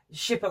just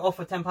ship it off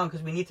for £10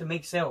 because we need to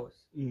make sales,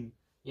 you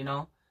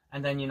know?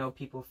 And then,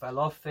 people fell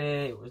off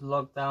it. It was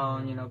locked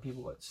down.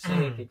 People got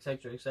sick,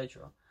 etc.,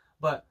 etc.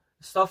 But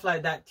stuff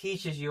like that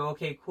teaches you,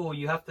 okay, cool,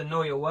 you have to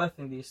know your worth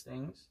in these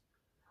things,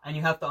 and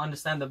you have to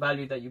understand the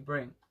value that you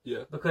bring.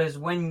 Yeah. Because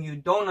when you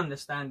don't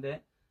understand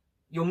it,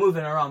 you're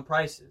moving around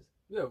prices.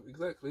 Yeah,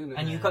 exactly. Innit?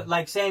 And you got,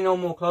 like, say No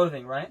More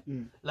Clothing, right?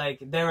 Like,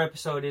 their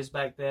episode is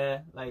back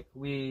there. Like,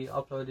 we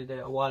uploaded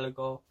it a while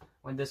ago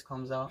when this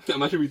comes out.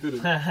 Imagine we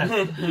didn't.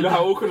 You know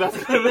how awkward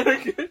that's going to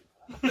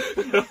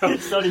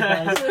look? Sorry,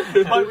 guys.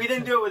 But we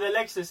didn't do it with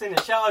Alexis,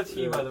 innit? Shout out to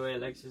you, by the way,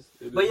 Alexis.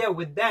 But yeah,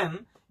 with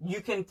them,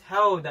 you can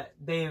tell that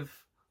they've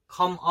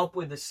come up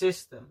with a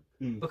system.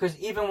 Because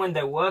even when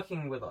they're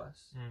working with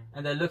us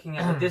and they're looking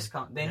at a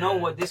discount, they know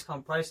what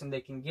discount pricing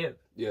they can give.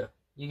 Yeah.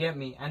 You get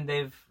me? And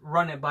they've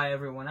run it by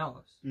everyone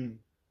else.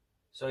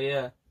 So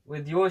yeah,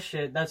 with your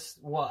shit, that's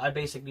what I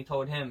basically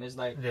told him is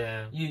like,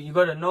 you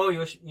gotta know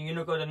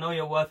gotta know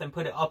your worth and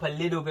put it up a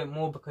little bit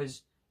more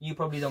because you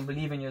probably don't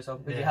believe in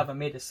yourself because you haven't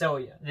made a sell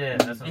yet. Yeah,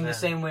 that's what in the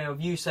same way of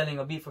you selling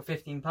a beat for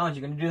 £15,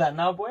 you're gonna do that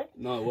now, boy?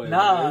 No way.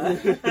 Nah.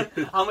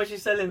 How much you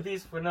selling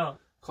beats for now?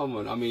 Come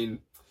on, I mean,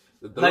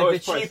 the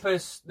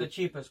cheapest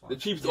one. The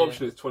cheapest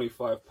option is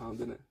 £25,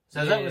 isn't it? So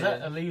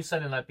are you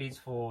selling like beats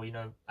for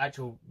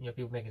actual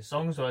people making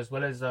songs, or as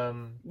well as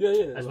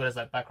as well as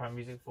like background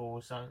music for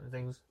certain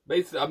things?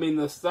 Basically, I mean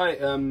the site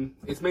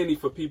it's mainly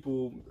for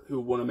people who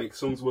want to make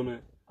songs, wouldn't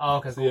it? Oh,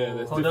 okay, cool. Yeah,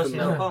 there's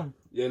different.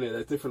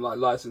 There's different like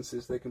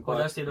licenses they can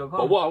buy.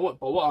 But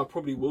what I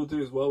probably will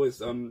do as well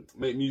is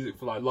make music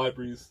for like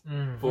libraries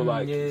for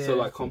like so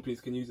like companies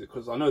can use it,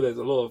 because I know there's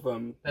a lot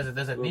of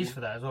there's a niche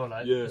for that as well,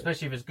 like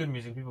especially if it's good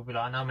music, people be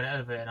like, I'm in an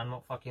elevator and I'm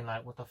not fucking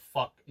like, what the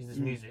fuck is this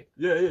music?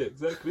 Yeah,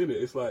 exactly.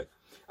 It's like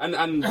and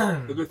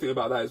the good thing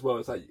about that as well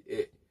is like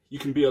you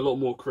can be a lot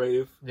more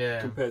creative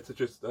compared to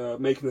just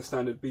making a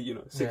standard beat,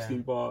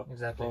 16 bar,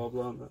 exactly. blah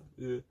blah blah.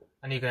 Yeah.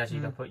 And you can actually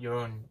put your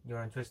own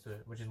twist to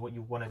it, which is what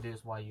you want to do.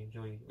 It's why you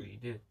enjoy what you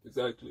do.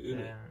 Exactly.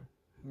 Yeah,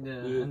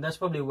 and that's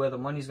probably where the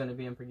money's going to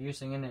be in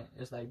producing, innit?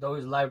 It's like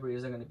those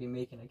libraries are going to be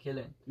making a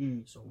killing.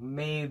 So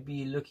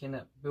maybe looking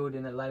at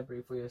building a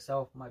library for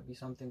yourself might be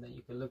something that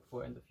you could look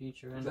for in the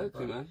future.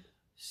 Exactly, man.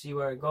 See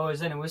where it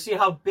goes, innit? We'll see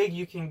how big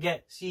you can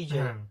get,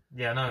 CJ.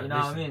 Yeah, no. You know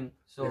what I mean?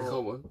 So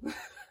come on.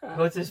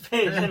 Go to his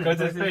page. Go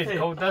to his page.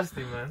 Cold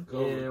Dusty, man.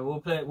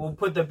 We'll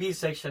put the beat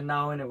section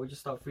now in it. We'll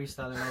just start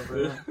freestyling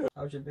over it.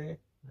 How's your day?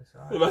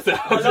 That's it.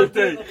 How's your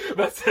day?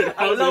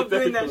 I love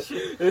doing that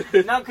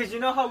shit. Now, because you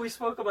know how we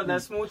spoke about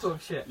that small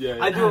talk shit? Yeah.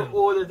 I do it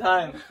all the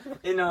time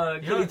in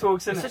Gilly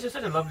Talks, innit? It's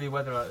such a lovely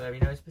weather out there,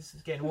 it's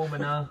getting warmer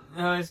now.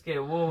 No, it's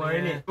getting warmer,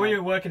 innit? When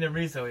you're working in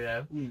retail,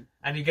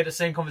 and you get the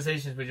same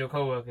conversations with your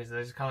co-workers,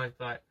 they're just kind of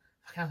like,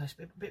 it's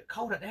a bit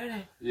cold out there, isn't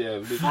it?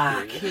 Yeah,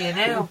 fucking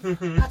hell. I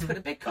had to put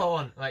a big coat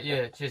on. Like,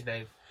 cheers,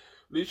 Dave.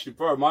 Literally,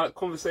 bro, my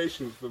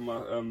conversations with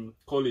my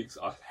colleagues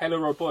are hella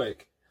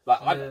robotic.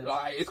 Like,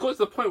 it's got to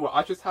the point where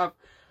I just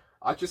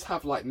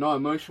have like no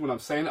emotion when I'm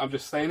saying it. I'm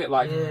just saying it.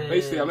 Like,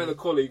 basically, I met a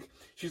colleague.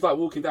 She's like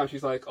walking down.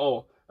 She's like,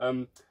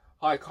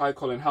 hi,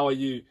 Colin, how are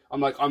you?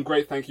 I'm like, I'm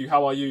great, thank you.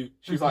 How are you?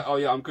 She's like, oh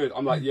yeah, I'm good.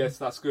 I'm like, yes,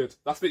 that's good.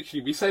 That's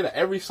literally, we say that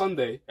every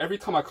Sunday. Every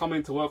time I come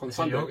into work on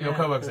Sunday. Your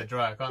co-workers are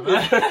dry, can't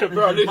they?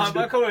 Bro,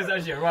 my co-workers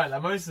actually are right.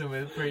 Like, most of them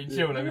are pretty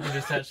chill. Like, we can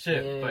just chat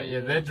shit. But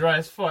they're dry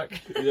as fuck.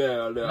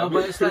 No,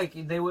 but it's like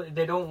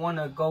they don't want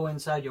to go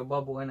inside your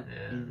bubble,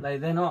 innit?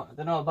 Like, they're not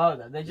about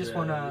that. They just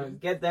want to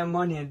get their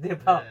money and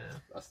dip out.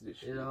 That's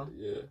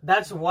literally,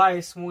 That's why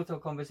small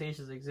talk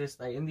conversations exist.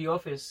 Like, in the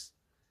office,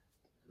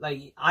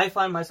 like, I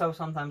find myself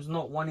sometimes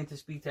not wanting to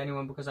speak to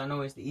anyone because I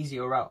know it's the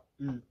easier route.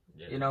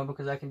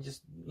 Because I can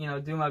just,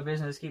 do my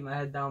business, keep my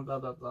head down, blah,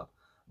 blah, blah.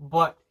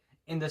 But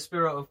in the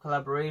spirit of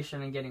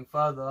collaboration and getting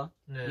further,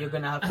 you're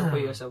going to have to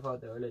put yourself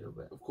out there a little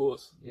bit. Of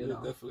course. You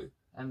know? Definitely.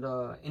 And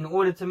in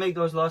order to make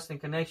those lasting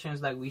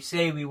connections like we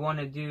say we want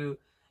to do,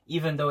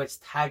 even though it's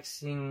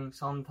taxing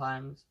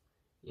sometimes,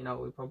 we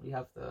probably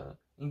have to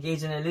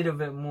engage in a little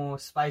bit more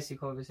spicy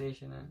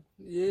conversation.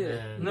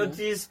 Not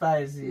too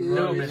spicy. A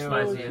little bit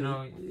spicy,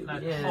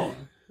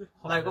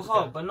 Like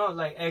hot, but not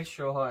like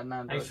extra hot.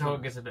 Extra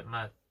hot gets a bit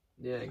mad.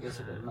 Yeah, it gets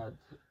a bit mad.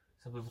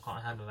 Some people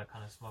can't handle that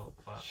kind of smoke.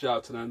 But shout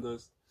out to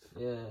Nando's.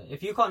 Yeah,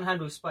 if you can't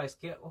handle spice,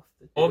 get off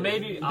the... Or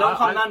maybe... Don't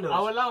come Nando's.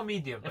 I'll allow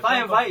medium. If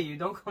I invite you,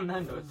 don't come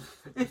Nando's.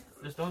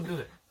 Just don't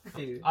do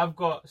it. I've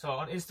got... So,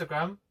 on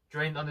Instagram,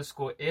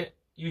 drained_it.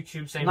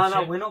 YouTube, same shit.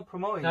 No, we're not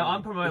promoting. No,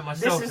 I'm promoting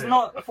myself. This is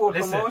not for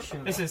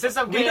promotion. Listen, since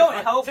I'm here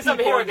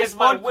against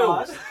my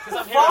will.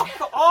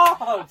 Fuck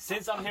off!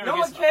 Since I'm here no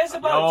one cares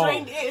about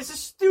Drained It. It's a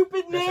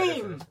stupid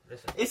name.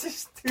 Listen. It's a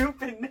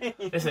stupid name.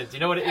 Listen, do you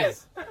know what it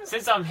is?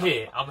 Since I'm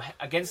here, I'm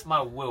against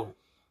my will.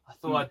 I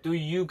thought I'd do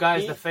you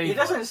guys the favour. He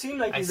doesn't seem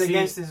like he's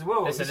against his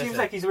will. It seems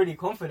like he's really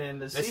confident in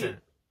the scene.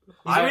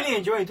 He's really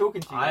enjoying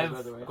talking to you guys,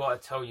 by the way. I've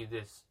got to tell you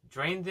this.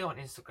 Drained It on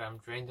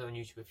Instagram, Drained It on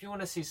YouTube. If you want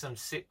to see some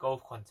sick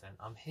golf content,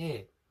 I'm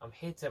here. I'm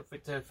here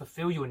to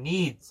fulfill your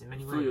needs in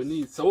many ways. Fulfill your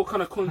needs. So what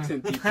kind of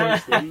content do you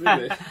post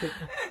on?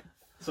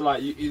 So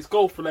like, it's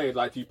golf related.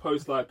 Like, do you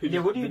post like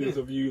videos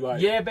of you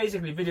like? Yeah,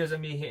 basically videos of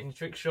me hitting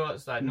trick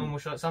shots, like normal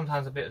shots.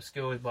 Sometimes a bit of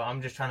skills, but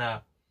I'm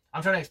trying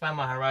to expand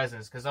my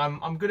horizons because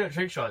I'm good at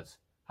trick shots.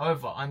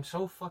 However, I'm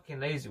so fucking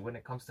lazy when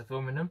it comes to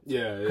filming them.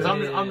 Yeah. Because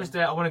I'm just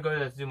there. I want to go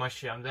there to do my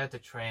shit. I'm there to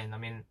train. I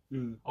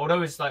mean,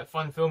 although it's like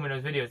fun filming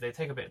those videos, they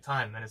take a bit of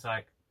time, and it's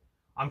like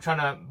I'm trying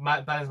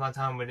to balance my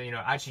time with, you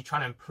know, actually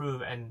trying to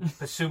improve and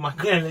pursue my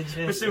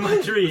pursue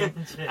my dream,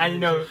 and, you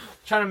know,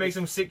 trying to make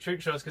some sick trick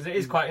shots, because it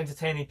is quite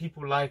entertaining.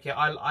 People like it.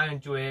 I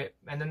enjoy it,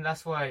 and then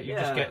that's why you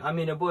just get. I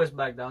mean, it boils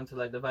back down to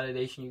like the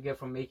validation you get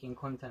from making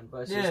content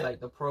versus like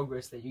the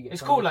progress that you get.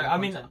 It's from cool. Like, I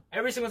content. mean,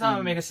 every single time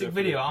I make a sick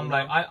video, I'm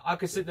like, I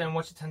could sit there and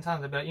watch it 10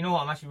 times. I'd be like, you know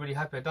what? I'm actually really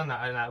happy I've done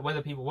that. And like,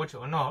 whether people watch it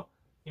or not,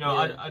 you know,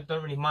 I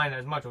don't really mind it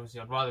as much. Obviously,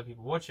 I'd rather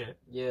people watch it.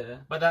 Yeah.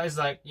 But that is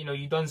like, you know,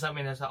 you've done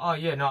something that's like, oh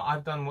yeah, no,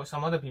 I've done what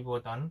some other people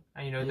have done,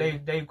 and you know,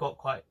 they've got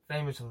quite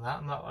famous from that.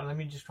 I'm like, well, let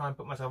me just try and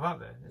put myself out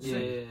there.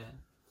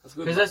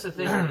 Because that's the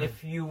thing.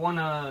 If you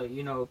wanna,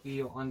 you know,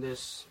 be on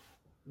this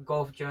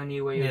golf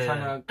journey where you're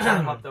trying to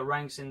climb up the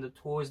ranks in the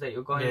tours that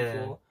you're going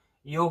for,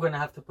 you're gonna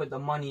have to put the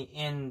money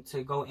in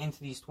to go into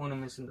these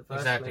tournaments in the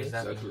first place.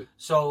 Exactly.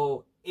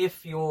 So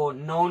if you're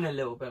known a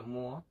little bit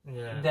more,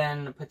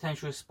 then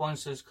potential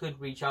sponsors could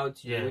reach out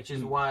to you, which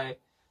is why,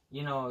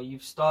 you know,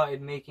 you've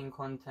started making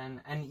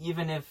content. And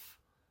even if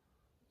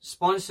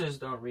sponsors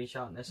don't reach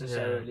out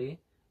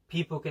necessarily,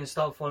 people can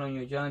start following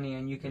your journey,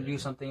 and you can do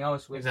something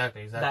else with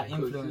that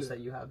influence that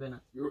you have in it.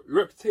 Your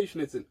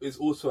reputation is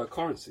also a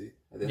currency.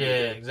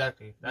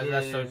 Exactly.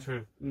 That's so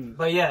true.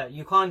 But yeah,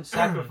 you can't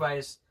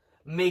sacrifice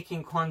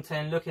making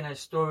content, looking at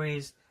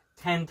stories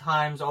 10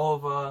 times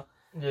over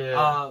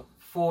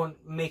for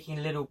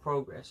making little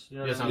progress. You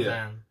know what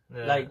I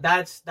mean? Like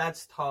that's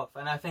tough,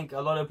 and I think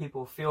a lot of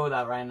people feel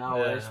that right now.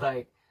 Where it's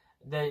like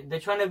they're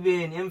trying to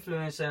be an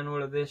influencer and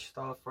all of this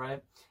stuff,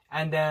 right?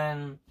 And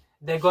then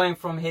they're going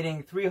from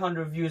hitting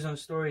 300 views on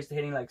stories to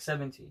hitting like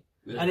 70.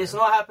 And it's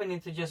not happening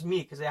to just me,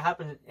 because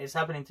it's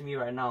happening to me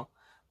right now.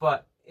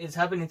 But it's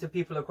happening to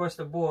people across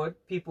the board,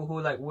 people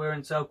who like we're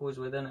in circles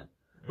within it,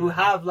 who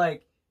have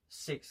like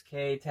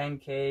 6K,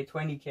 10K,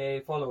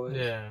 20K followers.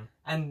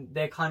 And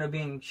they're kind of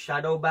being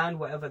shadow banned,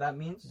 whatever that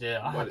means.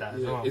 I heard that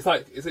as well. It's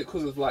like, is it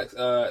because of like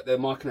they're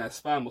marking it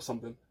as spam or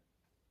something?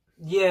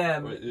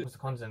 What's the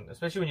content?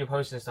 Especially when you're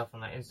posting stuff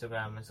on like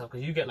Instagram and stuff,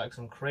 because you get like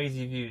some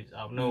crazy views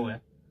out of nowhere.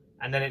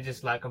 And then it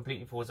just like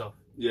completely falls off.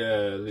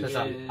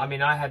 I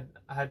mean, I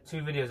had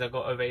 2 videos that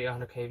got over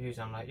 800k views.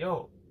 I'm like,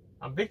 yo,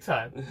 I'm big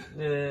time.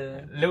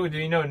 Little do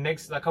you know,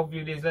 next like couple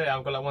of videos later,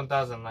 I've got like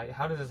 1,000. Like,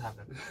 how does this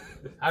happen?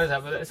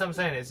 That's what I'm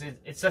saying.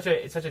 It's such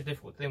a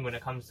difficult thing when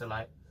it comes to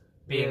like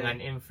being an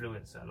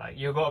influencer. Like,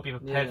 you've got to be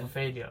prepared for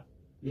failure.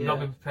 You've got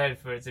to be prepared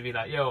for it to be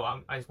like,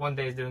 yo, one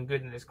day is doing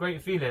good, and it's a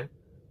great feeling.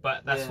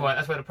 But that's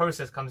why the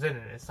process comes in,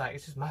 and it's like,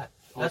 it's just mad.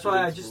 That's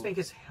why I just think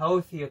it's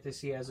healthier to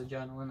see it as a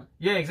journal, isn't it?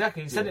 Yeah,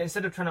 exactly.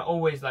 Instead of trying to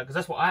always like, because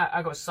that's what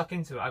I got sucked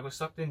into it. I got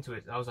sucked into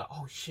it. I was like,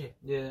 oh shit.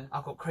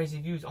 I've got crazy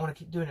views. I want to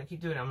keep doing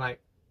it. I'm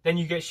like, then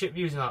you get shit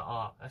views, and like,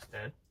 oh, that's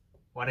dead.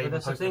 Why don't you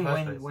even post in the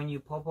first place? When you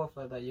pop off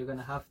like that, you're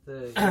gonna have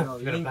to, you know,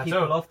 link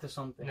people off to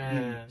something,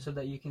 so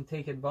that you can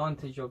take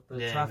advantage of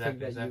the traffic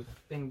that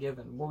you've been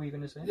given. What were you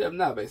gonna say?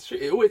 But it's true.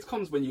 It always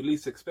comes when you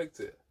least expect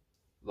it.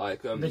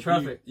 Like the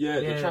traffic.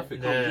 The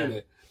traffic comes in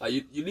it. Like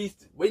you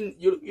least when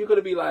you're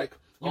gonna be like,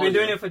 you've been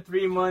doing it for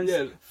 3 months,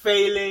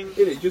 failing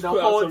just the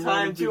whole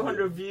time,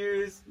 200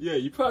 views. Yeah,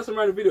 you put out some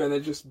random video and it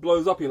just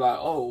blows up. You're like,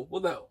 oh,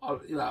 what the?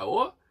 You're like,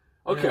 what?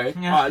 Okay,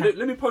 alright,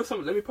 let me post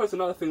something. Let me post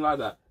another thing like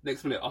that.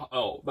 Next minute,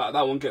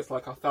 that one gets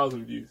like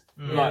 1,000 views.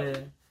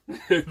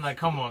 Like,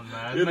 come on,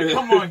 man. Like,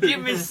 come on,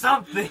 give me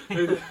something.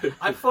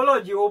 I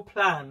followed your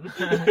plan.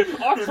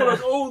 I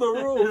followed all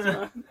the rules,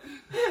 man.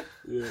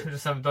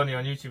 Just some Donny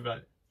on YouTube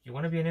like, you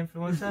want to be an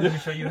influencer? Let me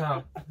show you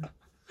how.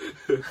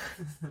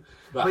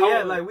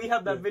 Like we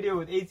have that video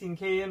with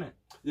 18k in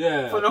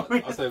it. For no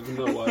reason. I don't even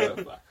know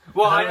why.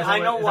 Well, I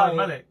know why.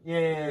 Malik.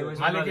 It was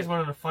Malik is one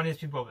of the funniest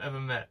people I've ever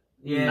met.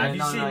 Have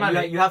you seen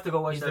Malik? You have to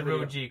go watch that video.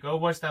 He's the real G. Go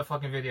watch that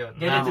fucking video.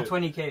 Get it to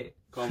 20k.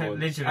 Come on.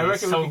 Literally, I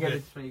reckon so we can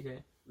good. get it to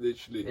 20k.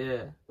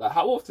 Literally. Like,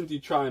 how often do you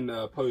try and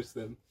post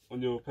them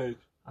on your page?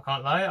 I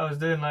can't lie, I was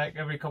doing like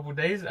every couple of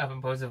days. I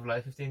haven't posted for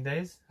like 15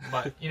 days.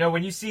 But, you know,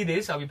 when you see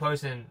this, I'll be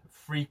posting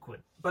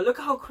frequent. But look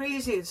how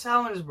crazy it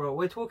sounds, bro.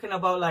 We're talking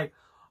about like,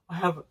 I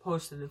haven't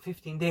posted in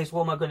 15 days.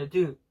 What am I gonna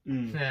do?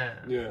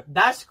 Yeah.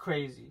 That's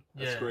crazy.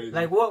 That's crazy.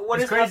 Like what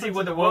it's is crazy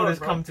what the world has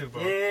come to,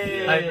 bro.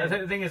 Yeah. Like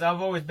the thing is,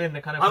 I've always been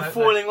the kind of. I'm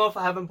falling off.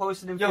 I haven't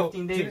posted in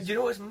 15 days. Do you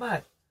know what's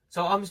mad?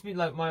 So I must be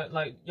like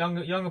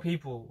younger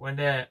people when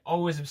they're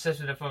always obsessed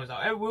with their phones.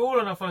 Like, we're all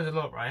on our phones a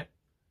lot, right?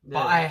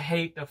 But I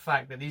hate the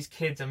fact that these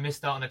kids are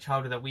missed out on the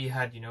childhood that we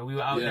had. You know, we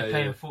were out there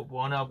playing football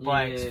on our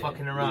bikes,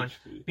 fucking around,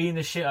 beating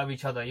the shit out of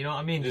each other. You know what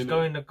I mean? Just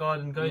go in the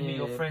garden, go meet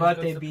your friends,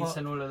 birthday beats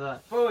and all of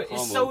that. Bro,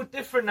 it's so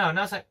different now.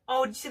 Now it's like,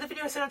 oh, did you see the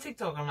video I sent on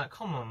TikTok? I'm like,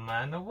 come on,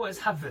 man, what has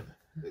happened?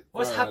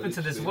 What's happened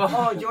to this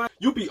world?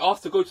 You'll be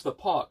asked to go to the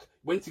park.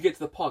 When to get to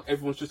the park,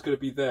 everyone's just gonna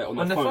be there on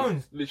their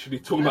phones, literally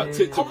talking about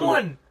TikTok. Come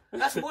on,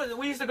 that's what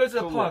we used to go to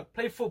the park,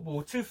 play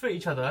football, 2-foot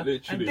each other,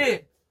 and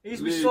dip. It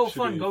used to be so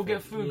fun. Go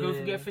get food,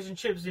 go get fish and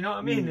chips. You know what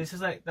I mean? It's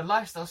just like the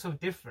lifestyle's so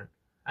different.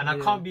 And I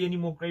can't be any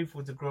more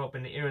grateful to grow up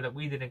in the era that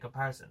we did in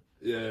comparison.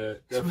 Yeah,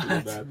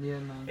 definitely, man. Yeah,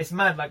 man. It's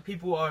mad. Like,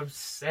 people are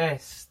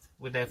obsessed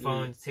with their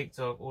phones,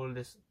 TikTok, all of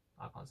this.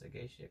 I can't say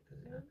gay shit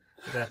because, you know,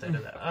 you're going to have to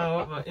do that.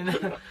 Oh, but, you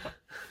know.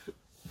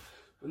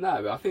 But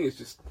nah, but I think it's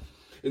just,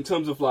 in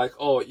terms of like,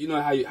 you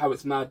know how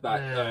it's mad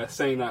that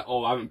saying that,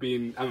 I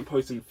haven't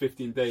posted in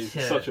 15 days.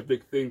 It's such a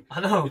big thing. I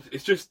know.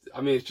 It's just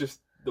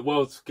the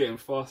world's getting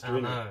faster, I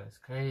know, it's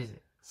crazy.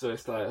 So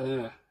it's like,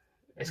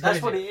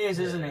 That's what it is,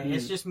 isn't it?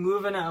 It's just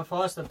moving at a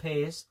faster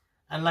pace.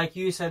 And like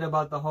you said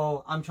about the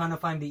whole, I'm trying to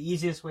find the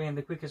easiest way and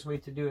the quickest way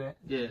to do it.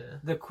 Yeah.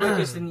 The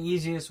quickest and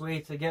easiest way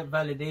to get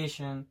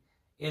validation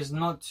is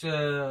not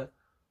to,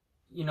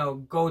 you know,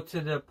 go to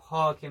the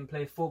park and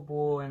play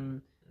football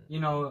and, you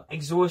know,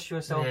 exhaust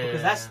yourself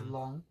because that's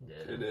long.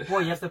 Yeah. Boy,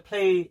 you have to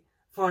play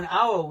for an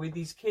hour with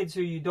these kids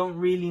who you don't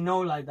really know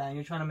like that and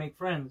you're trying to make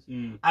friends.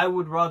 I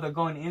would rather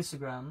go on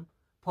Instagram,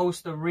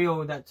 post a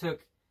reel that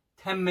took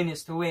 10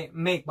 minutes to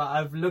make, but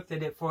I've looked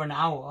at it for an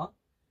hour.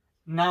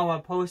 Now I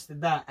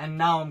posted that, and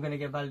now I'm going to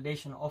get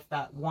validation off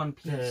that one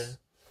piece.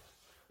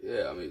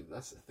 Yeah, I mean,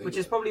 that's the thing. Which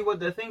is probably what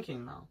they're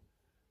thinking now.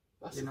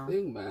 That's the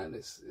thing, man.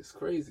 It's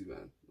crazy,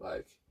 man.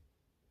 Like...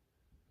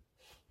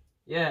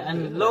 Yeah, and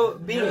being low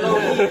key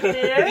was a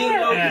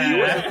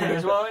thing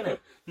as well, innit?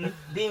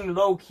 Being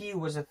low key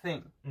was a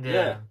thing.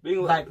 Yeah,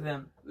 being back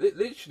then.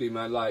 Literally,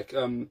 man. Like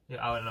out in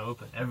the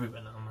open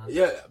everywhere now, man.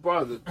 Yeah,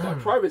 bro.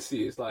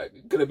 Privacy is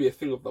like gonna be a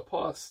thing of the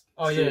past.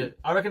 Oh soon. Yeah,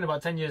 I reckon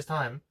about 10 years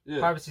time,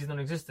 privacy is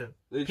non-existent.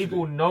 Literally.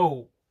 People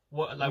know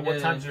what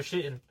times you're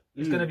shitting.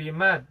 It's gonna be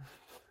mad.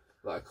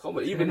 Like, come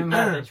on, even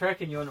they're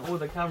tracking you on all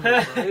the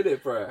cameras. Hit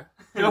it, bro.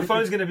 Your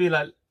phone's gonna be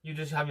like, you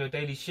just have your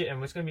daily shit,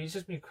 and it's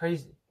just gonna be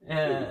crazy.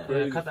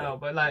 Yeah, cut that out.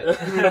 But like,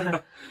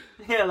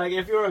 yeah, like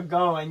if you're a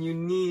girl and you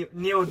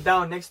kneel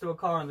down next to a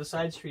car on the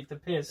side street to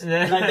piss,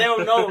 like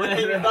they'll know what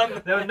you've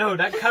done. They'll know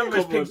that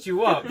camera's picked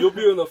you up. You'll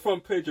be on the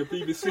front page of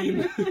BBC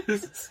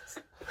News.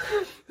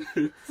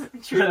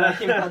 True, like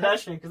Kim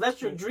Kardashian, because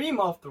that's your dream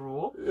after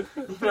all. You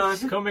know,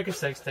 go make a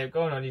sex tape,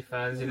 go on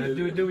OnlyFans. You know,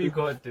 do what you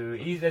gotta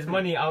do. There's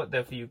money out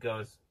there for you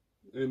girls.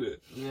 Innit?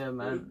 Yeah,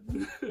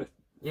 man.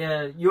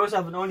 Yeah, you also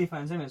have an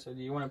OnlyFans, innit? So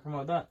do you want to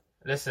promote that?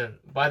 Listen,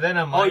 by then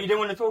I might... Oh, you didn't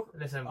want to talk?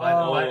 Listen,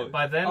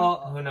 by then,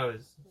 who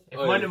knows?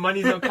 If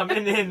money's not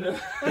coming in,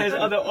 there's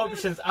other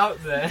options out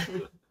there.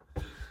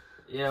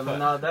 Yeah, but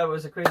no, that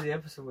was a crazy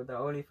episode with that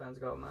OnlyFans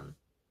girl, man.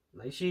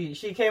 Like, she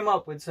came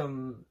up with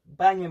some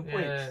banging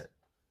points.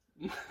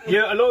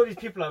 Yeah, a lot of these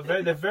people are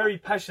they're very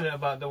passionate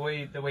about the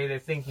way they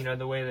think, you know,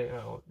 the way they, you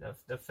know,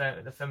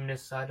 the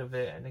feminist side of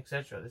it and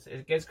etc.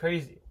 It gets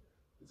crazy.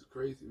 It's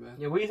crazy, man.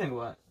 Yeah, what do you think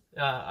about it?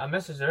 I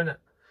messaged her, innit?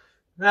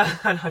 No,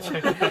 not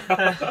joking.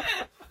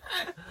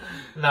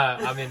 No,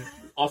 I mean...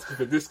 Asking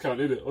for discount,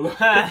 innit?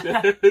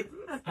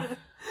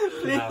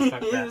 Please,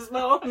 it's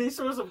my only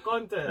source of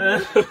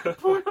content.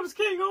 Pornhub's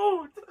getting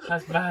old.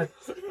 That's bad.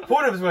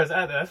 Pornhub's where it's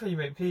at, though. That's where you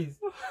make peas.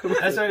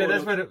 That's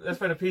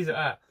where the peas are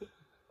at.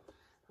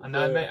 And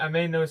I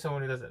may know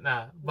someone who does it.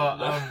 Nah,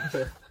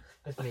 but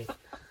it's me.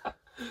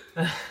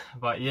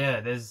 But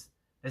yeah, there's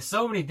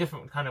so many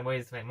different kind of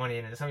ways to make money,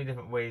 and there's so many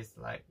different ways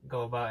to like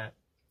go about it.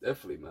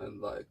 Definitely,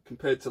 man. Like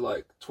compared to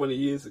like 20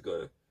 years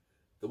ago,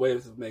 the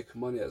ways of making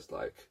money is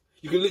like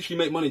you can literally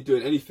make money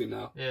doing anything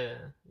now. Yeah,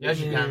 yes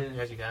you can.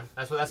 Yes you can.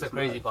 That's the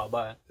crazy part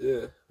about it.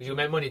 Yeah, because you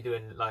make money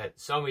doing like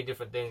so many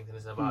different things, and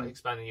it's about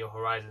expanding your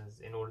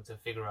horizons in order to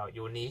figure out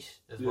your niche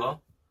as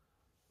well.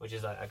 Which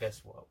is like, I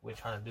guess, what we're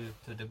trying to do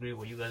to a degree.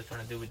 What you guys are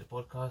trying to do with the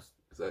podcast.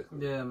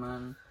 Exactly. Yeah,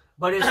 man.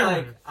 But it's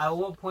like, at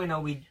what point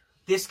are we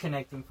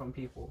disconnecting from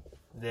people?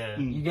 Yeah.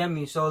 You get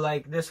me? So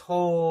like this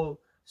whole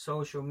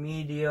social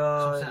media,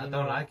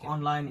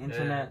 online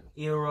internet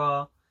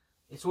era,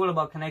 it's all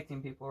about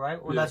connecting people,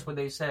 right? Well, that's what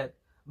they said.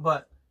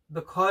 But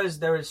because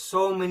there is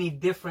so many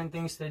different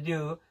things to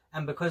do,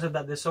 and because of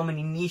that, there's so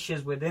many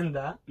niches within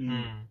that.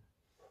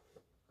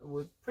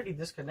 We're pretty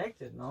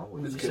disconnected, no?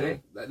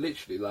 Like,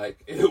 literally,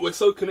 like we're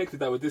so connected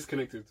that we're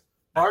disconnected.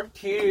 Part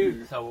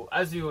 2. So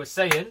as you were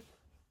saying,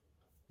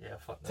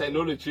 fuck that.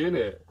 Technology,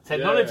 innit?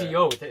 Technology,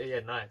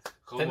 nice.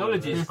 Come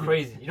Technology is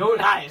crazy. You know,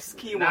 nice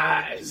keyword.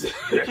 Nice.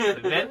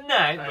 Then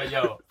nice, but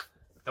yo,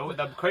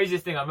 the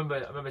craziest thing I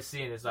remember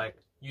seeing is like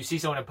you see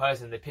someone in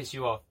person, they piss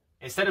you off.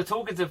 Instead of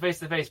talking to face,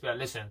 be like,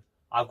 listen,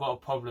 I've got a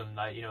problem.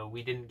 Like, you know,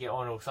 we didn't get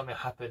on, or something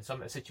happened,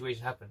 a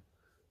situation happened.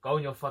 Go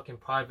on your fucking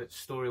private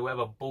story,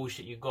 whatever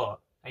bullshit you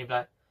got, and you're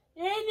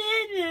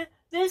like,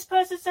 this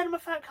person said I'm a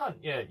fat cunt.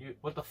 Yeah,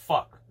 what the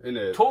fuck?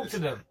 Talk to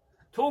them.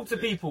 Talk to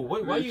people. Why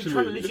are you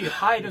trying to literally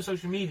hide on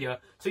social media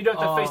so you don't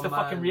have to face the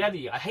fucking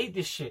reality? I hate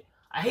this shit.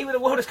 I hate where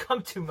the world has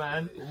come to,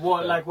 man.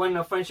 What, like when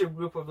a friendship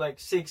group of like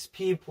 6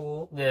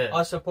 people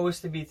are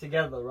supposed to be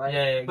together, right?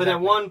 Yeah, exactly. But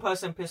then one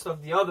person pissed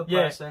off the other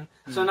person,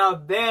 so now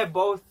they're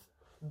both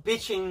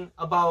bitching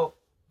about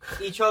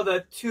each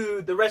other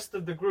to the rest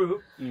of the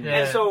group,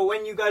 and so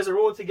when you guys are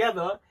all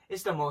together,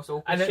 it's the most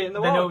awkward shit in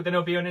the world. Then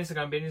they'll be on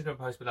Instagram, be an Instagram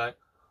post, be like,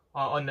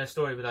 on their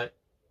story, be like,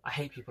 I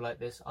hate people like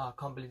this. Oh, I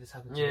can't believe this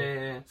happened to me.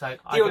 Yeah. It's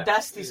like the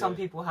audacity some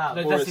people have.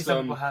 The audacity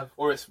some people have.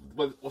 Or it's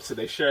what's it?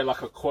 They share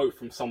like a quote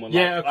from someone.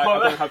 Yeah, like, a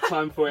quote. I don't have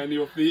time for any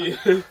of the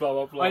blah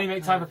blah blah. Only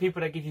make time for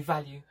people that give you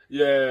value.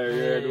 Yeah,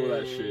 and all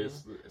that shit.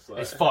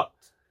 It's fucked.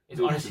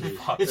 It's honestly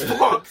fucked. It's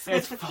fucked.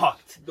 It's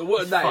fucked. The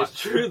word that is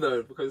true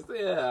though, because the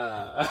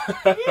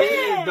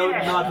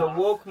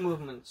woke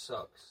movement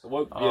sucks. The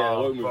woke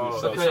movement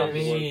sucks. The woke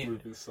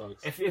movement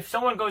sucks. If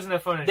someone goes in their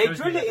phone and they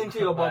drill it into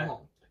your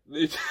bumhole.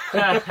 they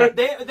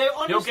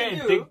honestly You're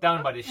getting digged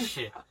down by this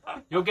shit.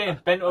 You're getting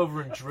bent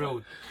over and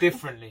drilled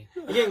differently.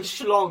 You're getting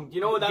schlonged.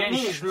 You know what that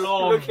means?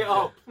 Schlonged. Look it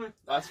up.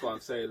 That's what I'm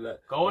saying. Like,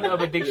 go on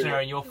Urban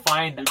Dictionary and you'll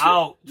find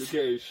out. You're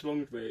getting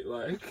schlonged, mate.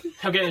 Like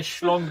you're getting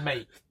schlonged,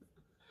 mate.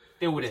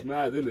 Deal with it's it.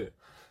 Mad, isn't it?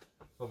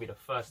 Will be the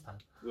first time.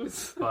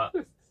 But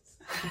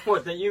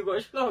what? That you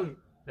got schlonged?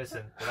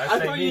 Listen, I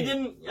thought you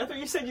didn't. I thought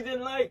you said you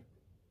didn't like.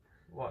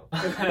 What?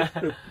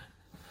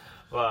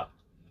 But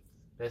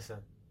listen.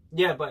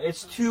 Yeah, but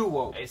it's too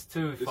woke. It's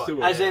too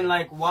As in,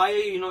 like, why are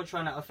you not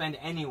trying to offend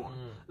anyone?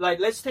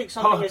 Like, let's take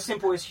something as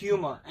simple as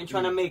humor and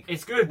trying to make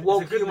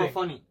woke humor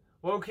funny.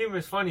 Woke humor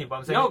is funny, but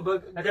I'm saying no,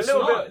 but like it's a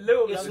little not.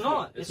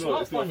 bit. It's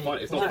not funny.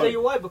 It's not I'll tell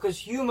you why. Because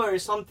humor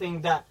is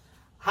something that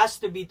has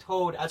to be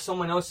told at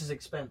someone else's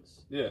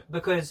expense. Yeah.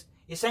 Because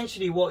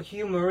essentially, what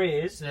humor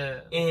is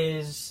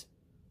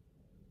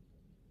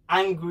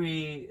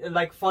angry,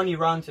 like funny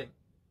ranting.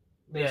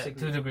 Basically. Yeah,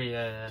 to a degree,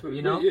 yeah.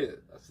 You know? Yeah,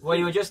 where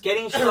you're just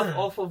getting stuff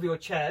off of your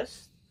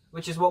chest,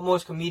 which is what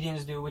most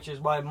comedians do, which is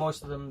why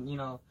most of them, you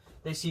know,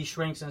 they see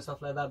shrinks and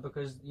stuff like that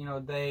because, you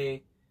know,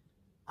 they,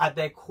 at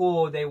their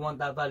core, they want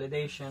that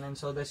validation, and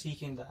so they're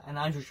seeking that. And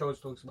Andrew Schultz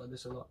talks about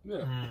this a lot.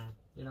 Yeah.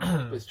 You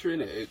know? It's true,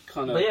 innit? It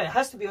kind of... But yeah, it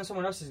has to be on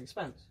someone else's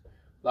expense.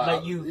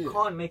 Like you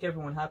can't make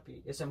everyone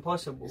happy. It's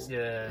impossible.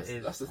 Yeah,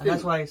 that's the thing. And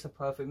that's why it's a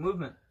perfect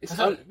movement. It's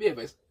but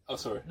it's... Oh,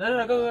 sorry.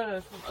 No,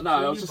 go. No,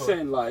 I was just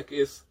saying, like,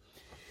 it's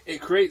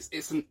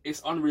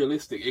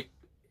unrealistic.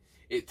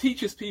 It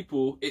teaches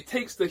people, it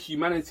takes the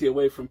humanity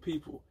away from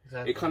people.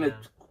 Exactly, it kind of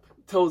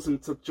tells them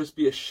to just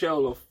be a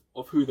shell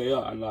of who they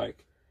are, and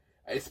like,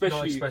 especially...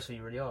 Not express who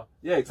you really are.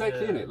 Yeah,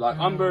 exactly, innit? Like,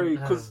 I'm very...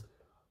 Because,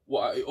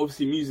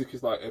 obviously music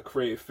is like a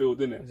creative field,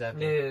 innit?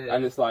 Exactly. Yeah.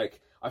 And it's like,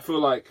 I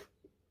feel like...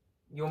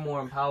 You're more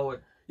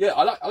empowered. Yeah,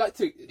 I like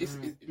to...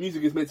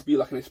 music is meant to be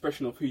like an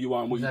expression of who you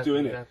are and what you do,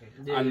 innit? Exactly.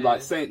 Yeah, and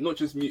like saying, not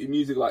just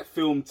music, like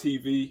film,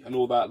 TV, and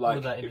all that. Like,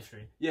 all that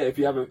industry. If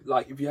you have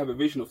a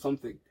vision of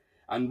something,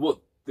 and what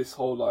this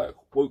whole like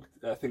woke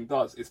thing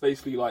does, it's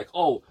basically like,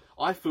 oh,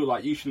 I feel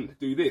like you shouldn't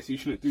do this, you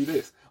shouldn't do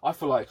this. I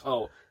feel like,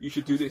 oh, you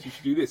should do this, you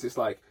should do this. It's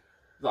like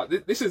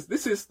this is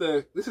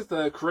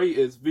the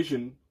creator's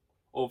vision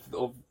of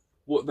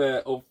what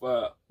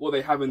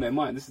they have in their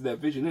mind. This is their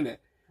vision, innit?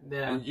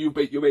 Yeah. And you're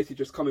basically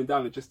just coming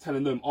down and just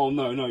telling them, oh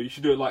no, you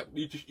should do it like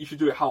you should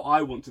do it how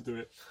I want to do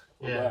it.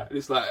 Yeah. And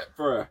it's like,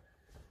 bro.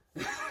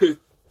 It's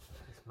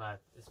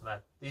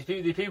mad. These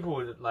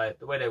people, like,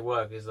 the way they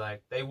work is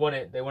like they want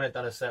it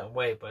done a certain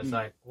way, but it's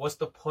like, what's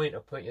the point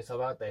of putting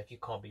yourself out there if you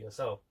can't be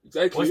yourself?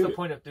 Exactly. What's the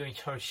point of doing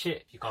your own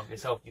shit if you can't be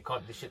yourself? You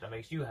can't do shit that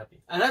makes you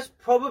happy. And that's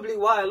probably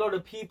why a lot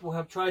of people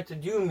have tried to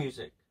do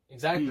music.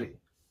 Exactly.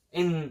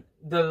 In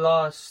the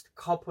last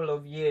couple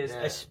of years,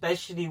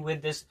 especially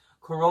with this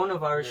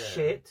coronavirus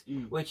shit,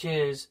 which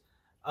is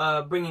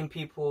bringing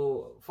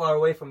people far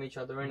away from each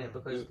other, innit?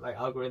 Because like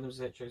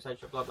algorithms,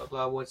 etc, blah blah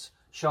blah. What's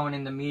shown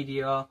in the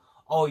media?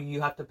 Oh,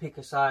 you have to pick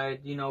a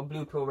side. You know,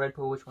 blue pill, red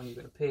pill. Which one are you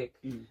gonna pick?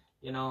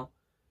 You know,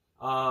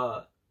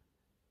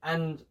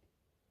 and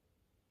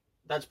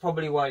that's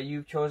probably why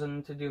you've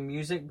chosen to do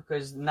music,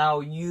 because now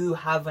you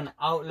have an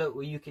outlet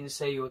where you can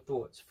say your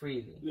thoughts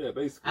freely. Yeah,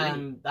 basically.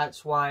 And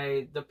that's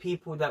why the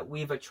people that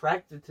we've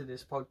attracted to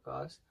this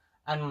podcast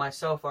and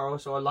myself are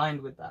also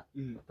aligned with that,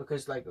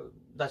 because like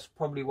that's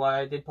probably why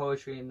I did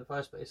poetry in the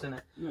first place, isn't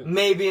it? Yeah.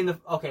 Maybe in the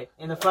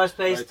first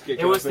place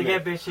it was to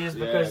get bitches,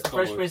 because the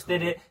Fresh Prince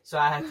did it, so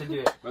I had to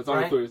do it. That's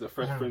right? It was the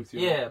Fresh Prince.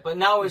 Yeah, but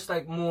now it's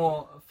like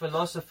more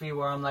philosophy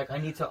where I'm like, I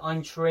need to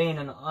untrain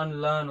and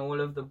unlearn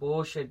all of the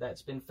bullshit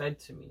that's been fed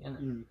to me,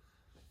 innit?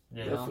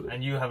 Yeah,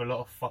 and you have a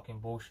lot of fucking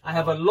bullshit. I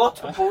have a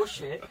lot of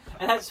bullshit,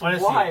 and that's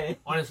why.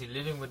 Honestly,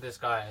 living with this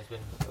guy has been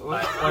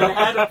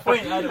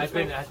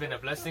has been a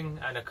blessing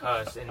and a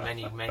curse in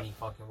many, many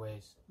fucking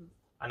ways.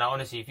 And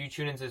honestly, if you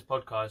tune into this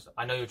podcast,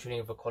 I know you're tuning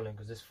in for Colin,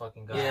 because this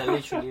fucking guy. Yeah,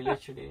 literally.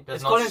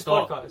 It's Colin's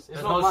podcast.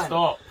 It's not mine.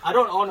 Stop. I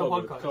don't own a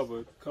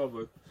podcast.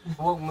 Covered.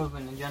 Woke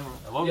movement in general.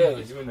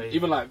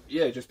 Even like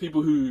just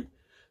people who,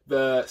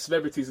 the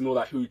celebrities and all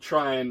that, who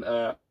try and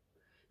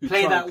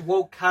play that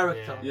woke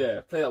character.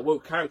 Play that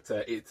woke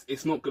character.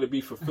 It's not going to be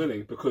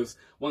fulfilling, because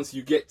once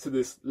you get to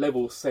this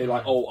level, say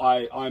like, oh,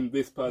 I'm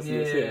this person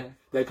that's here,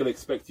 they're going to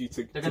expect you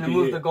to. They're going to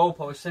move the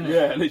goalposts, innit?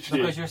 Yeah,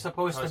 literally. Because you're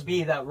supposed to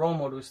be that role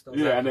model still.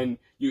 Yeah, and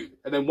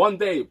then one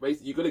day,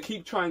 basically, you're going to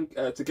keep trying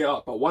to get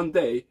up, but one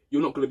day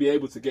you're not going to be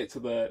able to get to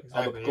the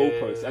other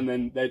goalposts, and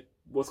then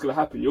what's going to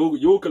happen?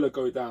 You're going to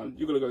go down.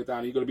 You're going to go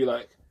down. You're going to be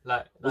like,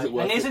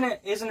 and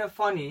isn't it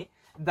funny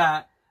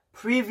that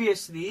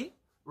previously,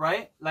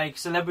 right? Like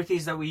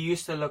celebrities that we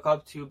used to look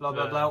up to, blah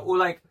blah blah. Or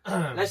like,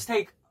 let's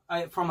take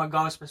from a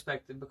girl's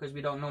perspective, because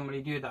we don't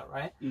normally do that,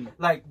 right?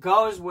 Like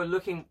girls were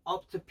looking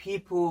up to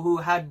people who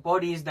had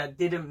bodies that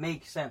didn't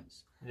make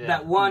sense,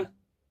 that weren't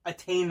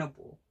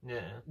attainable,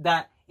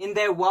 that in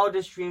their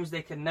wildest dreams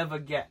they could never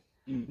get.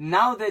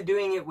 Now they're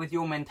doing it with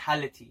your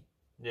mentality.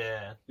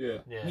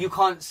 You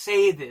can't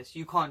say this,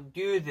 you can't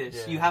do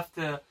this, you have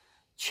to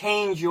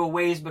change your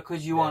ways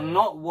because you are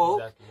not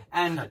woke,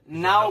 and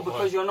now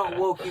because you're not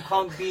woke, you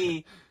can't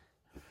be,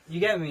 you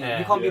get me?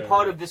 You can't be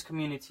part of this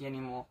community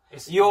anymore.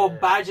 Your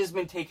badge has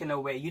been taken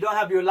away. You don't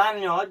have your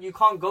lanyard. You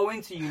can't go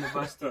into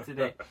university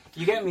today.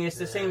 You get me? It's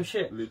the same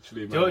shit.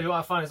 Literally, man. You know what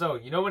I find as well?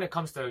 You know, when it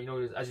comes to, you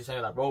know, as you're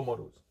saying, like role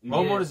models.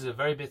 Role models is a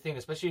very big thing,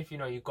 especially if, you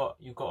know, you've got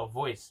a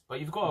voice. But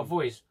you've got a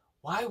voice.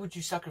 Why would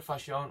you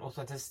sacrifice your own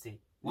authenticity?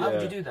 Why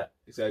would you do that?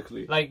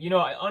 Exactly. Like, you know,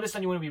 I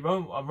understand you want to be a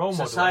role model.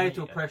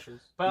 Societal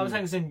pressures. But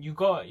I'm saying, you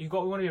want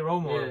to be a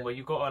role model, but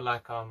you got to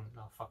like, I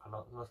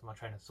lost my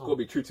train of thought. You got to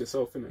be true to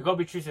yourself, innit? You got to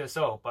be true to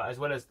yourself, but as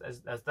well as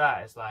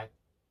that, it's like,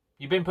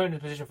 you've been put in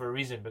this position for a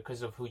reason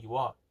because of who you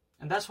are.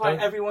 And that's why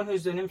everyone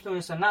who's an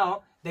influencer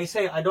now, they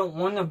say, I don't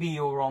want to be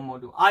your role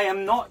model. I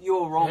am not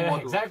your role model.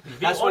 Exactly.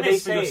 That's what they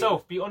say. With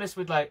yourself. Be honest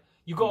with, like,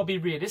 you got to be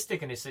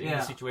realistic in this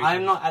situation.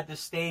 I'm not at the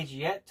stage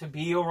yet to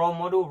be your role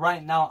model.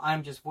 Right now,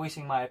 I'm just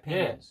voicing my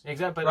opinions. Yeah,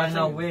 exactly. Right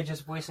now, we're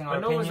just voicing our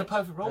opinions. No one's the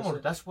perfect role model.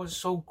 That's what's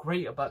so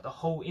great about the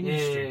whole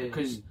industry.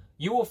 Because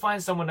you will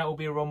find someone that will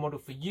be a role model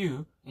for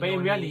you, but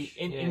in reality,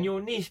 in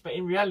your niche, but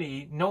in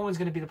reality, no one's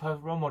going to be the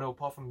perfect role model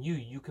apart from you.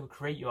 You can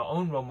create your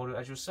own role model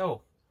as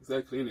yourself.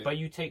 Exactly, innit? But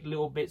you take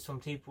little bits from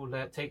people,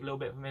 that take a little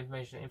bit from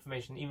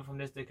information, even from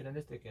this dickhead and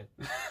this dickhead.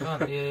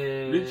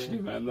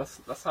 Literally, man,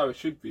 that's how it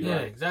should be. Yeah,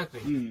 right?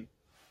 Exactly.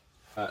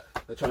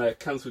 They're trying to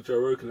cancel Joe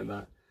Rogan and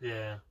that.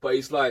 Yeah. But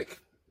he's like,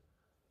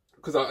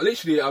 because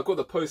I've got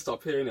the post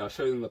up here, and I'll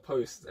show them the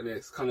post, and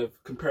it's kind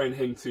of comparing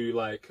him to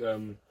like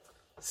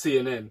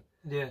CNN.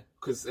 Yeah.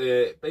 Because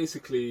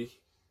basically,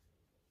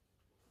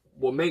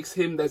 what makes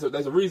him there's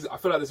a reason. I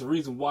feel like there's a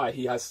reason why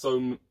he has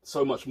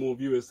so much more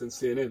viewers than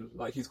CNN.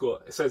 Like he's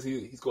got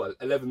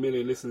 11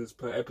 million listeners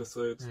per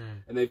episode,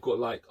 and they've got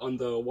like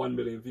under 1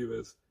 million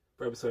viewers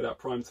per episode at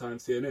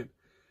primetime CNN.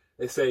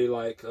 They say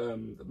like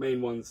the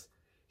main ones.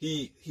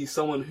 He's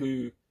someone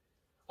who,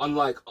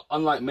 unlike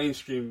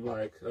mainstream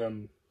like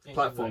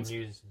platforms,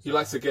 he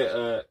likes to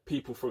get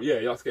people from he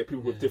likes to get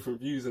people with different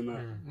views and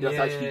that. He likes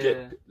to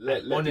actually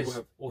let honest, people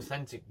have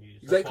authentic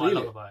views. Exactly. That's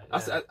what I love about it.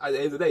 That's at the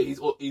end of the day,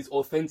 he's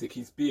authentic.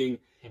 He's being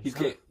he's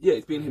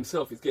being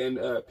himself. He's getting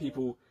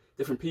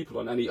different people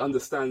on, and he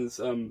understands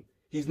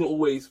he's not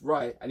always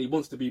right, and he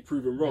wants to be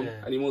proven wrong,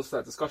 and he wants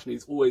that discussion.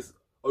 He's always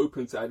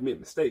open to admit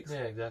mistakes.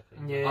 Yeah, exactly.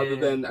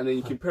 And then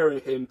you comparing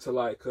him to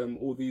like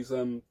all these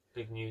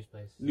big news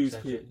places.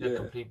 They're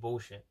complete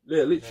bullshit.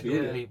 Yeah, literally.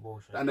 Complete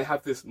bullshit. And they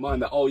have this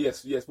mind that,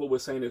 yes, what we're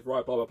saying is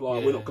right, blah, blah, blah.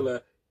 We're not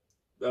going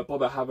to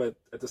bother have a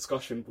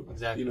discussion.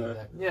 Exactly, you know.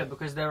 Exactly. Yeah,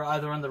 because they're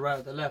either on the right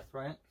or the left,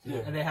 right?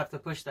 Yeah. And they have to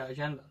push that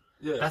agenda.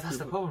 Yeah, that's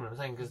the problem I'm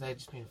saying, because they're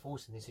just being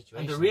forced in these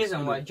situations. And the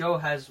reason why Joe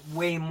has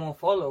way more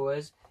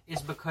followers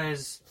is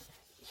because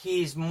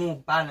he's more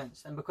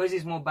balanced. And because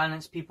he's more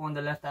balanced, people on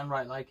the left and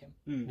right like him.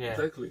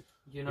 Exactly.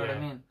 You know what I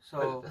mean?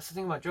 So that's the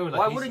thing about Joe. Like,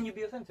 why wouldn't you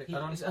be authentic?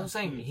 I'm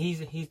saying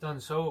he's done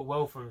so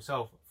well for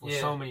himself for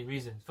so many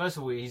reasons. First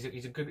of all, he's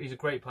a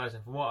great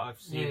person. From what I've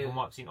seen, of him,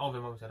 obviously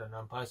I don't know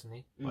him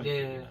personally. But,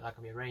 you know, that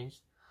can be arranged.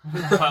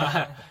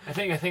 But I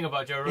think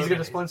about Joe Rogan. He's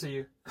gonna sponsor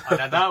you.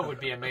 That would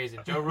be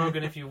amazing. Joe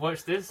Rogan, if you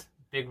watch this,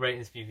 big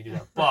ratings for you if you do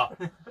that.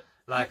 But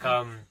like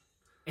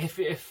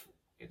if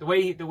the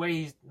way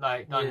he's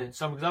like done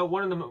some, because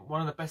one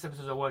of the best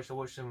episodes I watched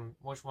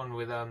one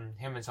with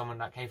him and someone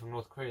that came from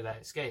North Korea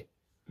that escaped.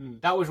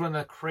 That was one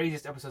of the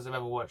craziest episodes I've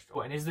ever watched.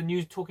 And is the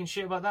news talking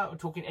shit about that or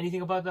talking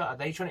anything about that? Are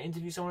they trying to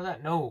interview someone like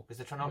that? No, because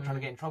they're not trying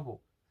to get in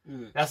trouble.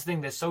 That's the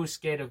thing. They're so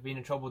scared of being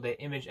in trouble. Their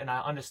image, and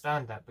I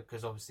understand that,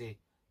 because obviously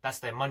that's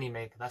their money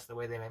maker. That's the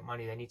way they make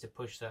money. They need to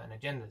push certain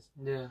agendas.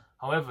 Yeah.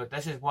 However,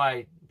 this is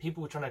why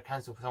people are trying to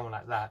cancel someone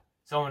like that.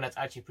 Someone that's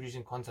actually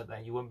producing content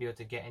that you won't be able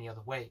to get any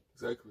other way.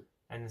 Exactly.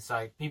 And it's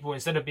like people,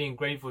 instead of being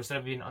grateful, instead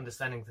of being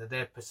understanding to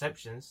their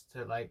perceptions,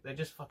 to like they're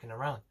just fucking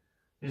around.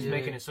 They're just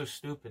making it so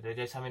stupid. They're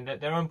just having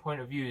their own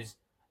point of views,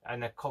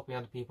 and they're copying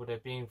other people. They're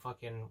being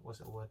fucking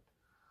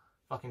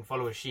fucking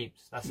follower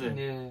sheeps. That's it.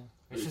 Yeah.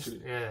 It's just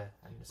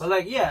But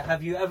like,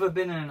 have you ever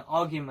been in an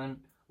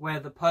argument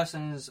where the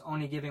person's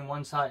only giving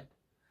one side?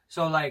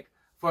 So like,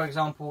 for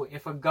example,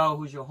 if a girl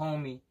who's your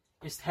homie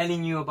is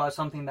telling you about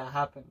something that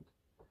happened,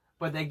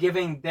 but they're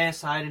giving their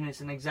side and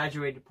it's an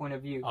exaggerated point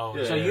of view.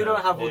 So you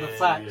don't have all the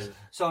facts.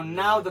 So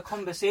now the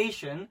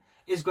conversation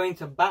is going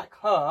to back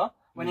her,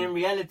 when in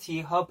reality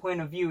her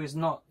point of view is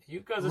not you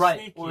guys are right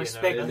sneaky, or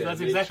respected.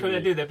 That's exactly what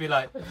they do. They'd be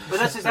like, but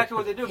that's exactly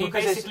what they do,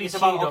 because it's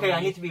about, I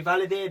need to be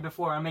validated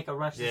before I make a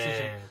rash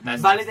decision.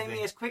 Validate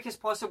me as quick as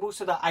possible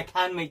so that I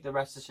can make the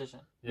rash decision.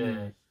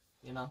 You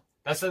know?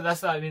 That's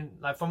I mean,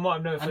 like from what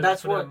I've known. And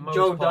that's what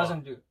Joe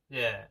doesn't do.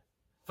 Yeah.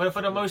 For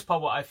the most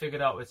part, what I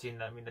figured out was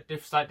the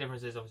slight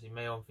differences, obviously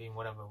male and female,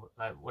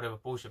 whatever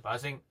bullshit. But I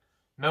think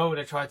male,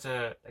 they try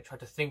to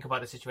think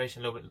about the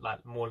situation a little bit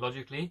like more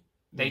logically.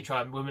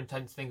 Women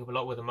tend to think of a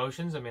lot with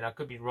emotions. I mean, I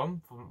could be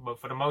wrong, but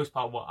for the most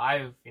part, what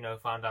I've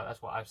found out,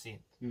 that's what I've seen.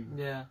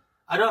 Yeah,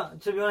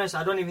 to be honest,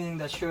 I don't even think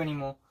that's true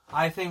anymore.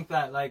 I think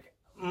that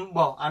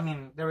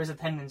there is a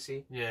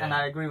tendency, and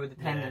I agree with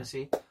the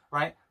tendency,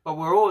 right? But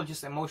we're all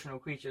just emotional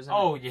creatures.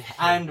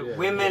 And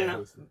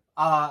women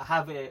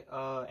have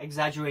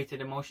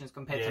exaggerated emotions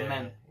compared to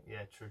men.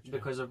 Yeah, true.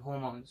 Because of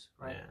hormones,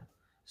 right? Yeah.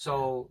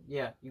 So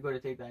you got to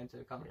take that into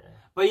account. Yeah.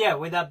 But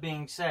with that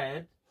being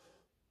said,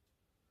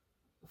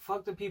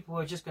 fuck the people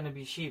who are just gonna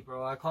be sheep,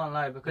 bro. I can't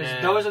lie, because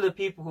those are the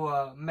people who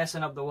are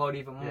messing up the world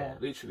even more. Yeah,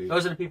 literally.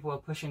 Those are the people who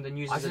are pushing the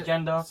news'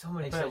 agenda. So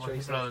many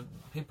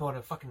people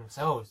are fucking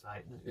themselves.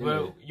 Like,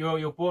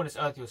 you're born this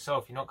earth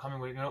yourself. You're not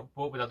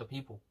brought with other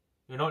people.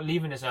 You're not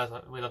leaving this earth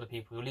with other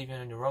people. You're leaving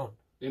on your own.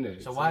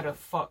 So why the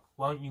fuck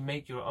won't you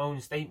make your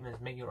own statements,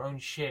 make your own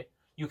shit?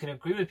 You can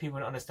agree with people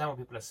and understand what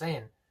people are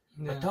saying,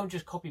 but don't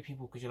just copy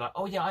people because you're like,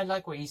 oh yeah, I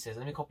like what he says.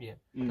 Let me copy him.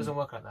 It doesn't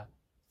work like that.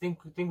 Think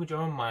with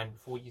your own mind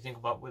before you think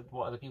about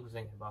what other people are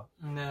thinking about.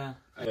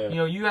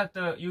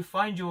 Yeah. You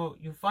find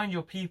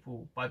your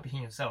people by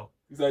being yourself.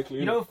 Exactly.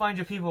 You don't find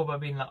your people by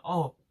being like,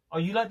 oh,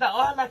 you like that?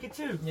 Oh, I like it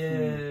too.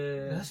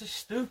 Yeah. That's just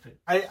stupid.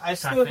 I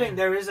still think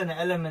there is an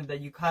element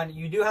that you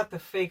do have to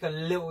fake a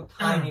little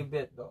tiny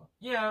bit though.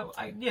 Yeah,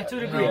 to a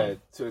degree. Yeah,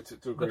 to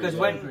agree. Because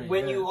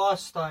when you are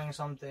starting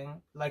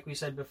something, like we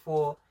said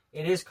before,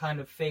 it is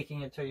kind of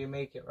faking it till you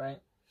make it, right?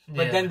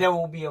 But then there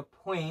will be a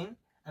point,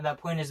 and that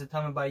point is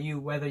determined by you,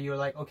 whether you're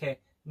like, okay,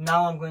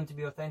 now I'm going to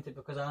be authentic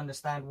because I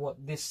understand what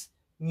this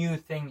new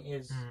thing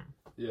is.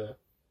 Yeah.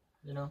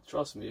 You know?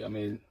 Trust me, I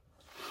mean,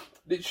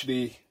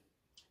 literally,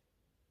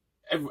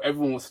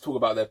 everyone wants to talk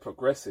about their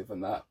progressive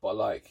and that, but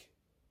like,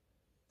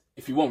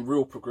 if you want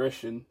real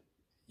progression,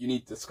 you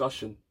need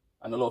discussion.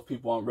 And a lot of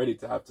people aren't ready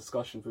to have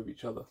discussions with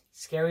each other.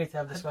 It's scary to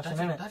have discussion,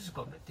 isn't it? That just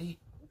got a bit deep.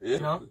 Yeah. You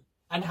know?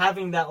 And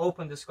having that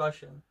open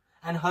discussion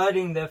and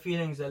hurting their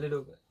feelings a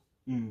little bit.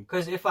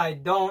 Because if I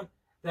don't,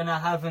 then I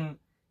haven't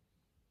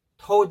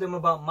told them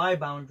about my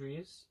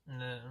boundaries.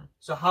 No.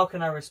 So how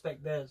can I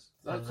respect theirs?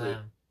 That's it.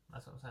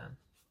 That's what I'm saying.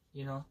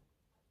 You know?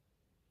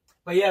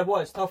 But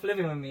it's tough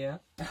living with me, yeah?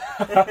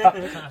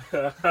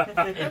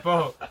 Hey,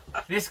 bro,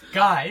 this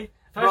guy,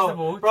 first of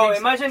all,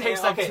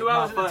 takes like 2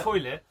 hours in the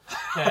toilet.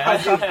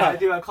 I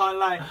do, I can't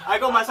lie. I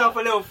got myself a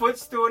little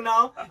footstool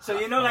now. So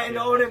like in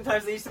the olden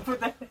times they used to put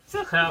that...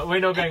 We're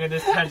not going on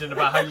this tangent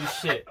about how you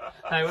shit.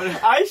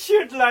 I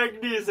shit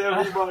like this,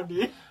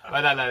 everybody.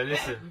 But no,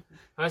 listen.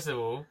 First of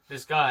all,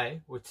 this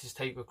guy would just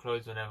take your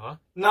clothes whenever.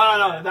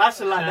 No, that's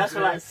a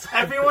lie.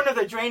 Every one of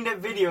the Drained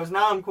It videos,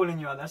 now I'm calling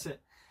you out, that's it.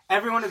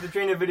 Every one of the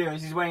Drained It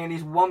videos, he's wearing at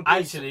least one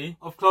piece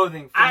of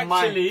clothing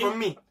from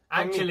me.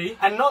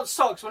 And not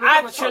socks. When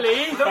I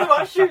don't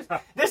about shoes.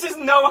 This is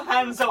no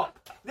hands up.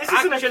 This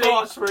isn't a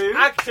classroom.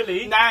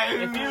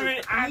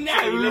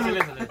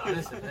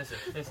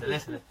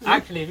 Listen.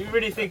 Actually, if you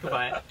really think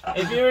about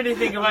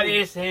it,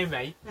 it's here,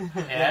 mate.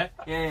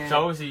 Yeah.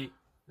 So obviously,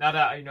 now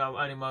that I'm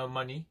earning my own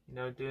money,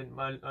 doing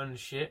my own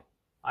shit,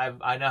 I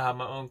now have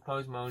my own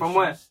clothes, my own shoes. From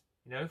where?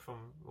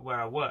 From where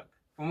I work.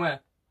 From where?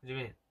 What do you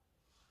mean?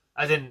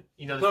 As in,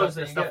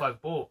 the stuff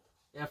I've bought.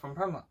 Yeah, from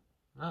Primark.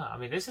 No, I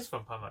mean, this is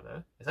from Primark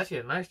though. It's actually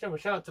a nice job. A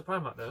shout out to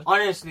Primark though.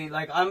 Honestly,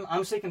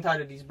 I'm sick and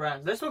tired of these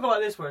brands. Let's talk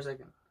about this for a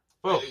second.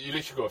 Well, you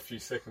literally got a few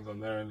seconds on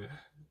there, and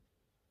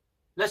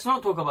let's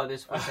not talk about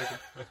this for a second.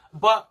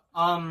 But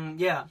I'm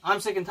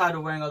sick and tired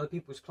of wearing other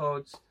people's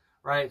clothes,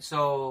 right?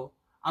 So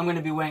I'm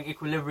gonna be wearing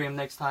Equilibrium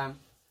next time.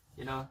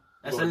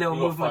 That's a little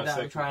movement that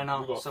I'm trying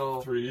out.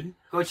 So 3.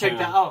 Go check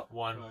that out.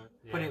 1.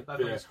 Put it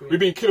back on the screen. We've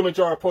been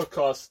Kilimanjaro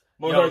Podcast.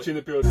 Mohaji in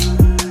the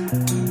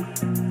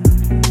building.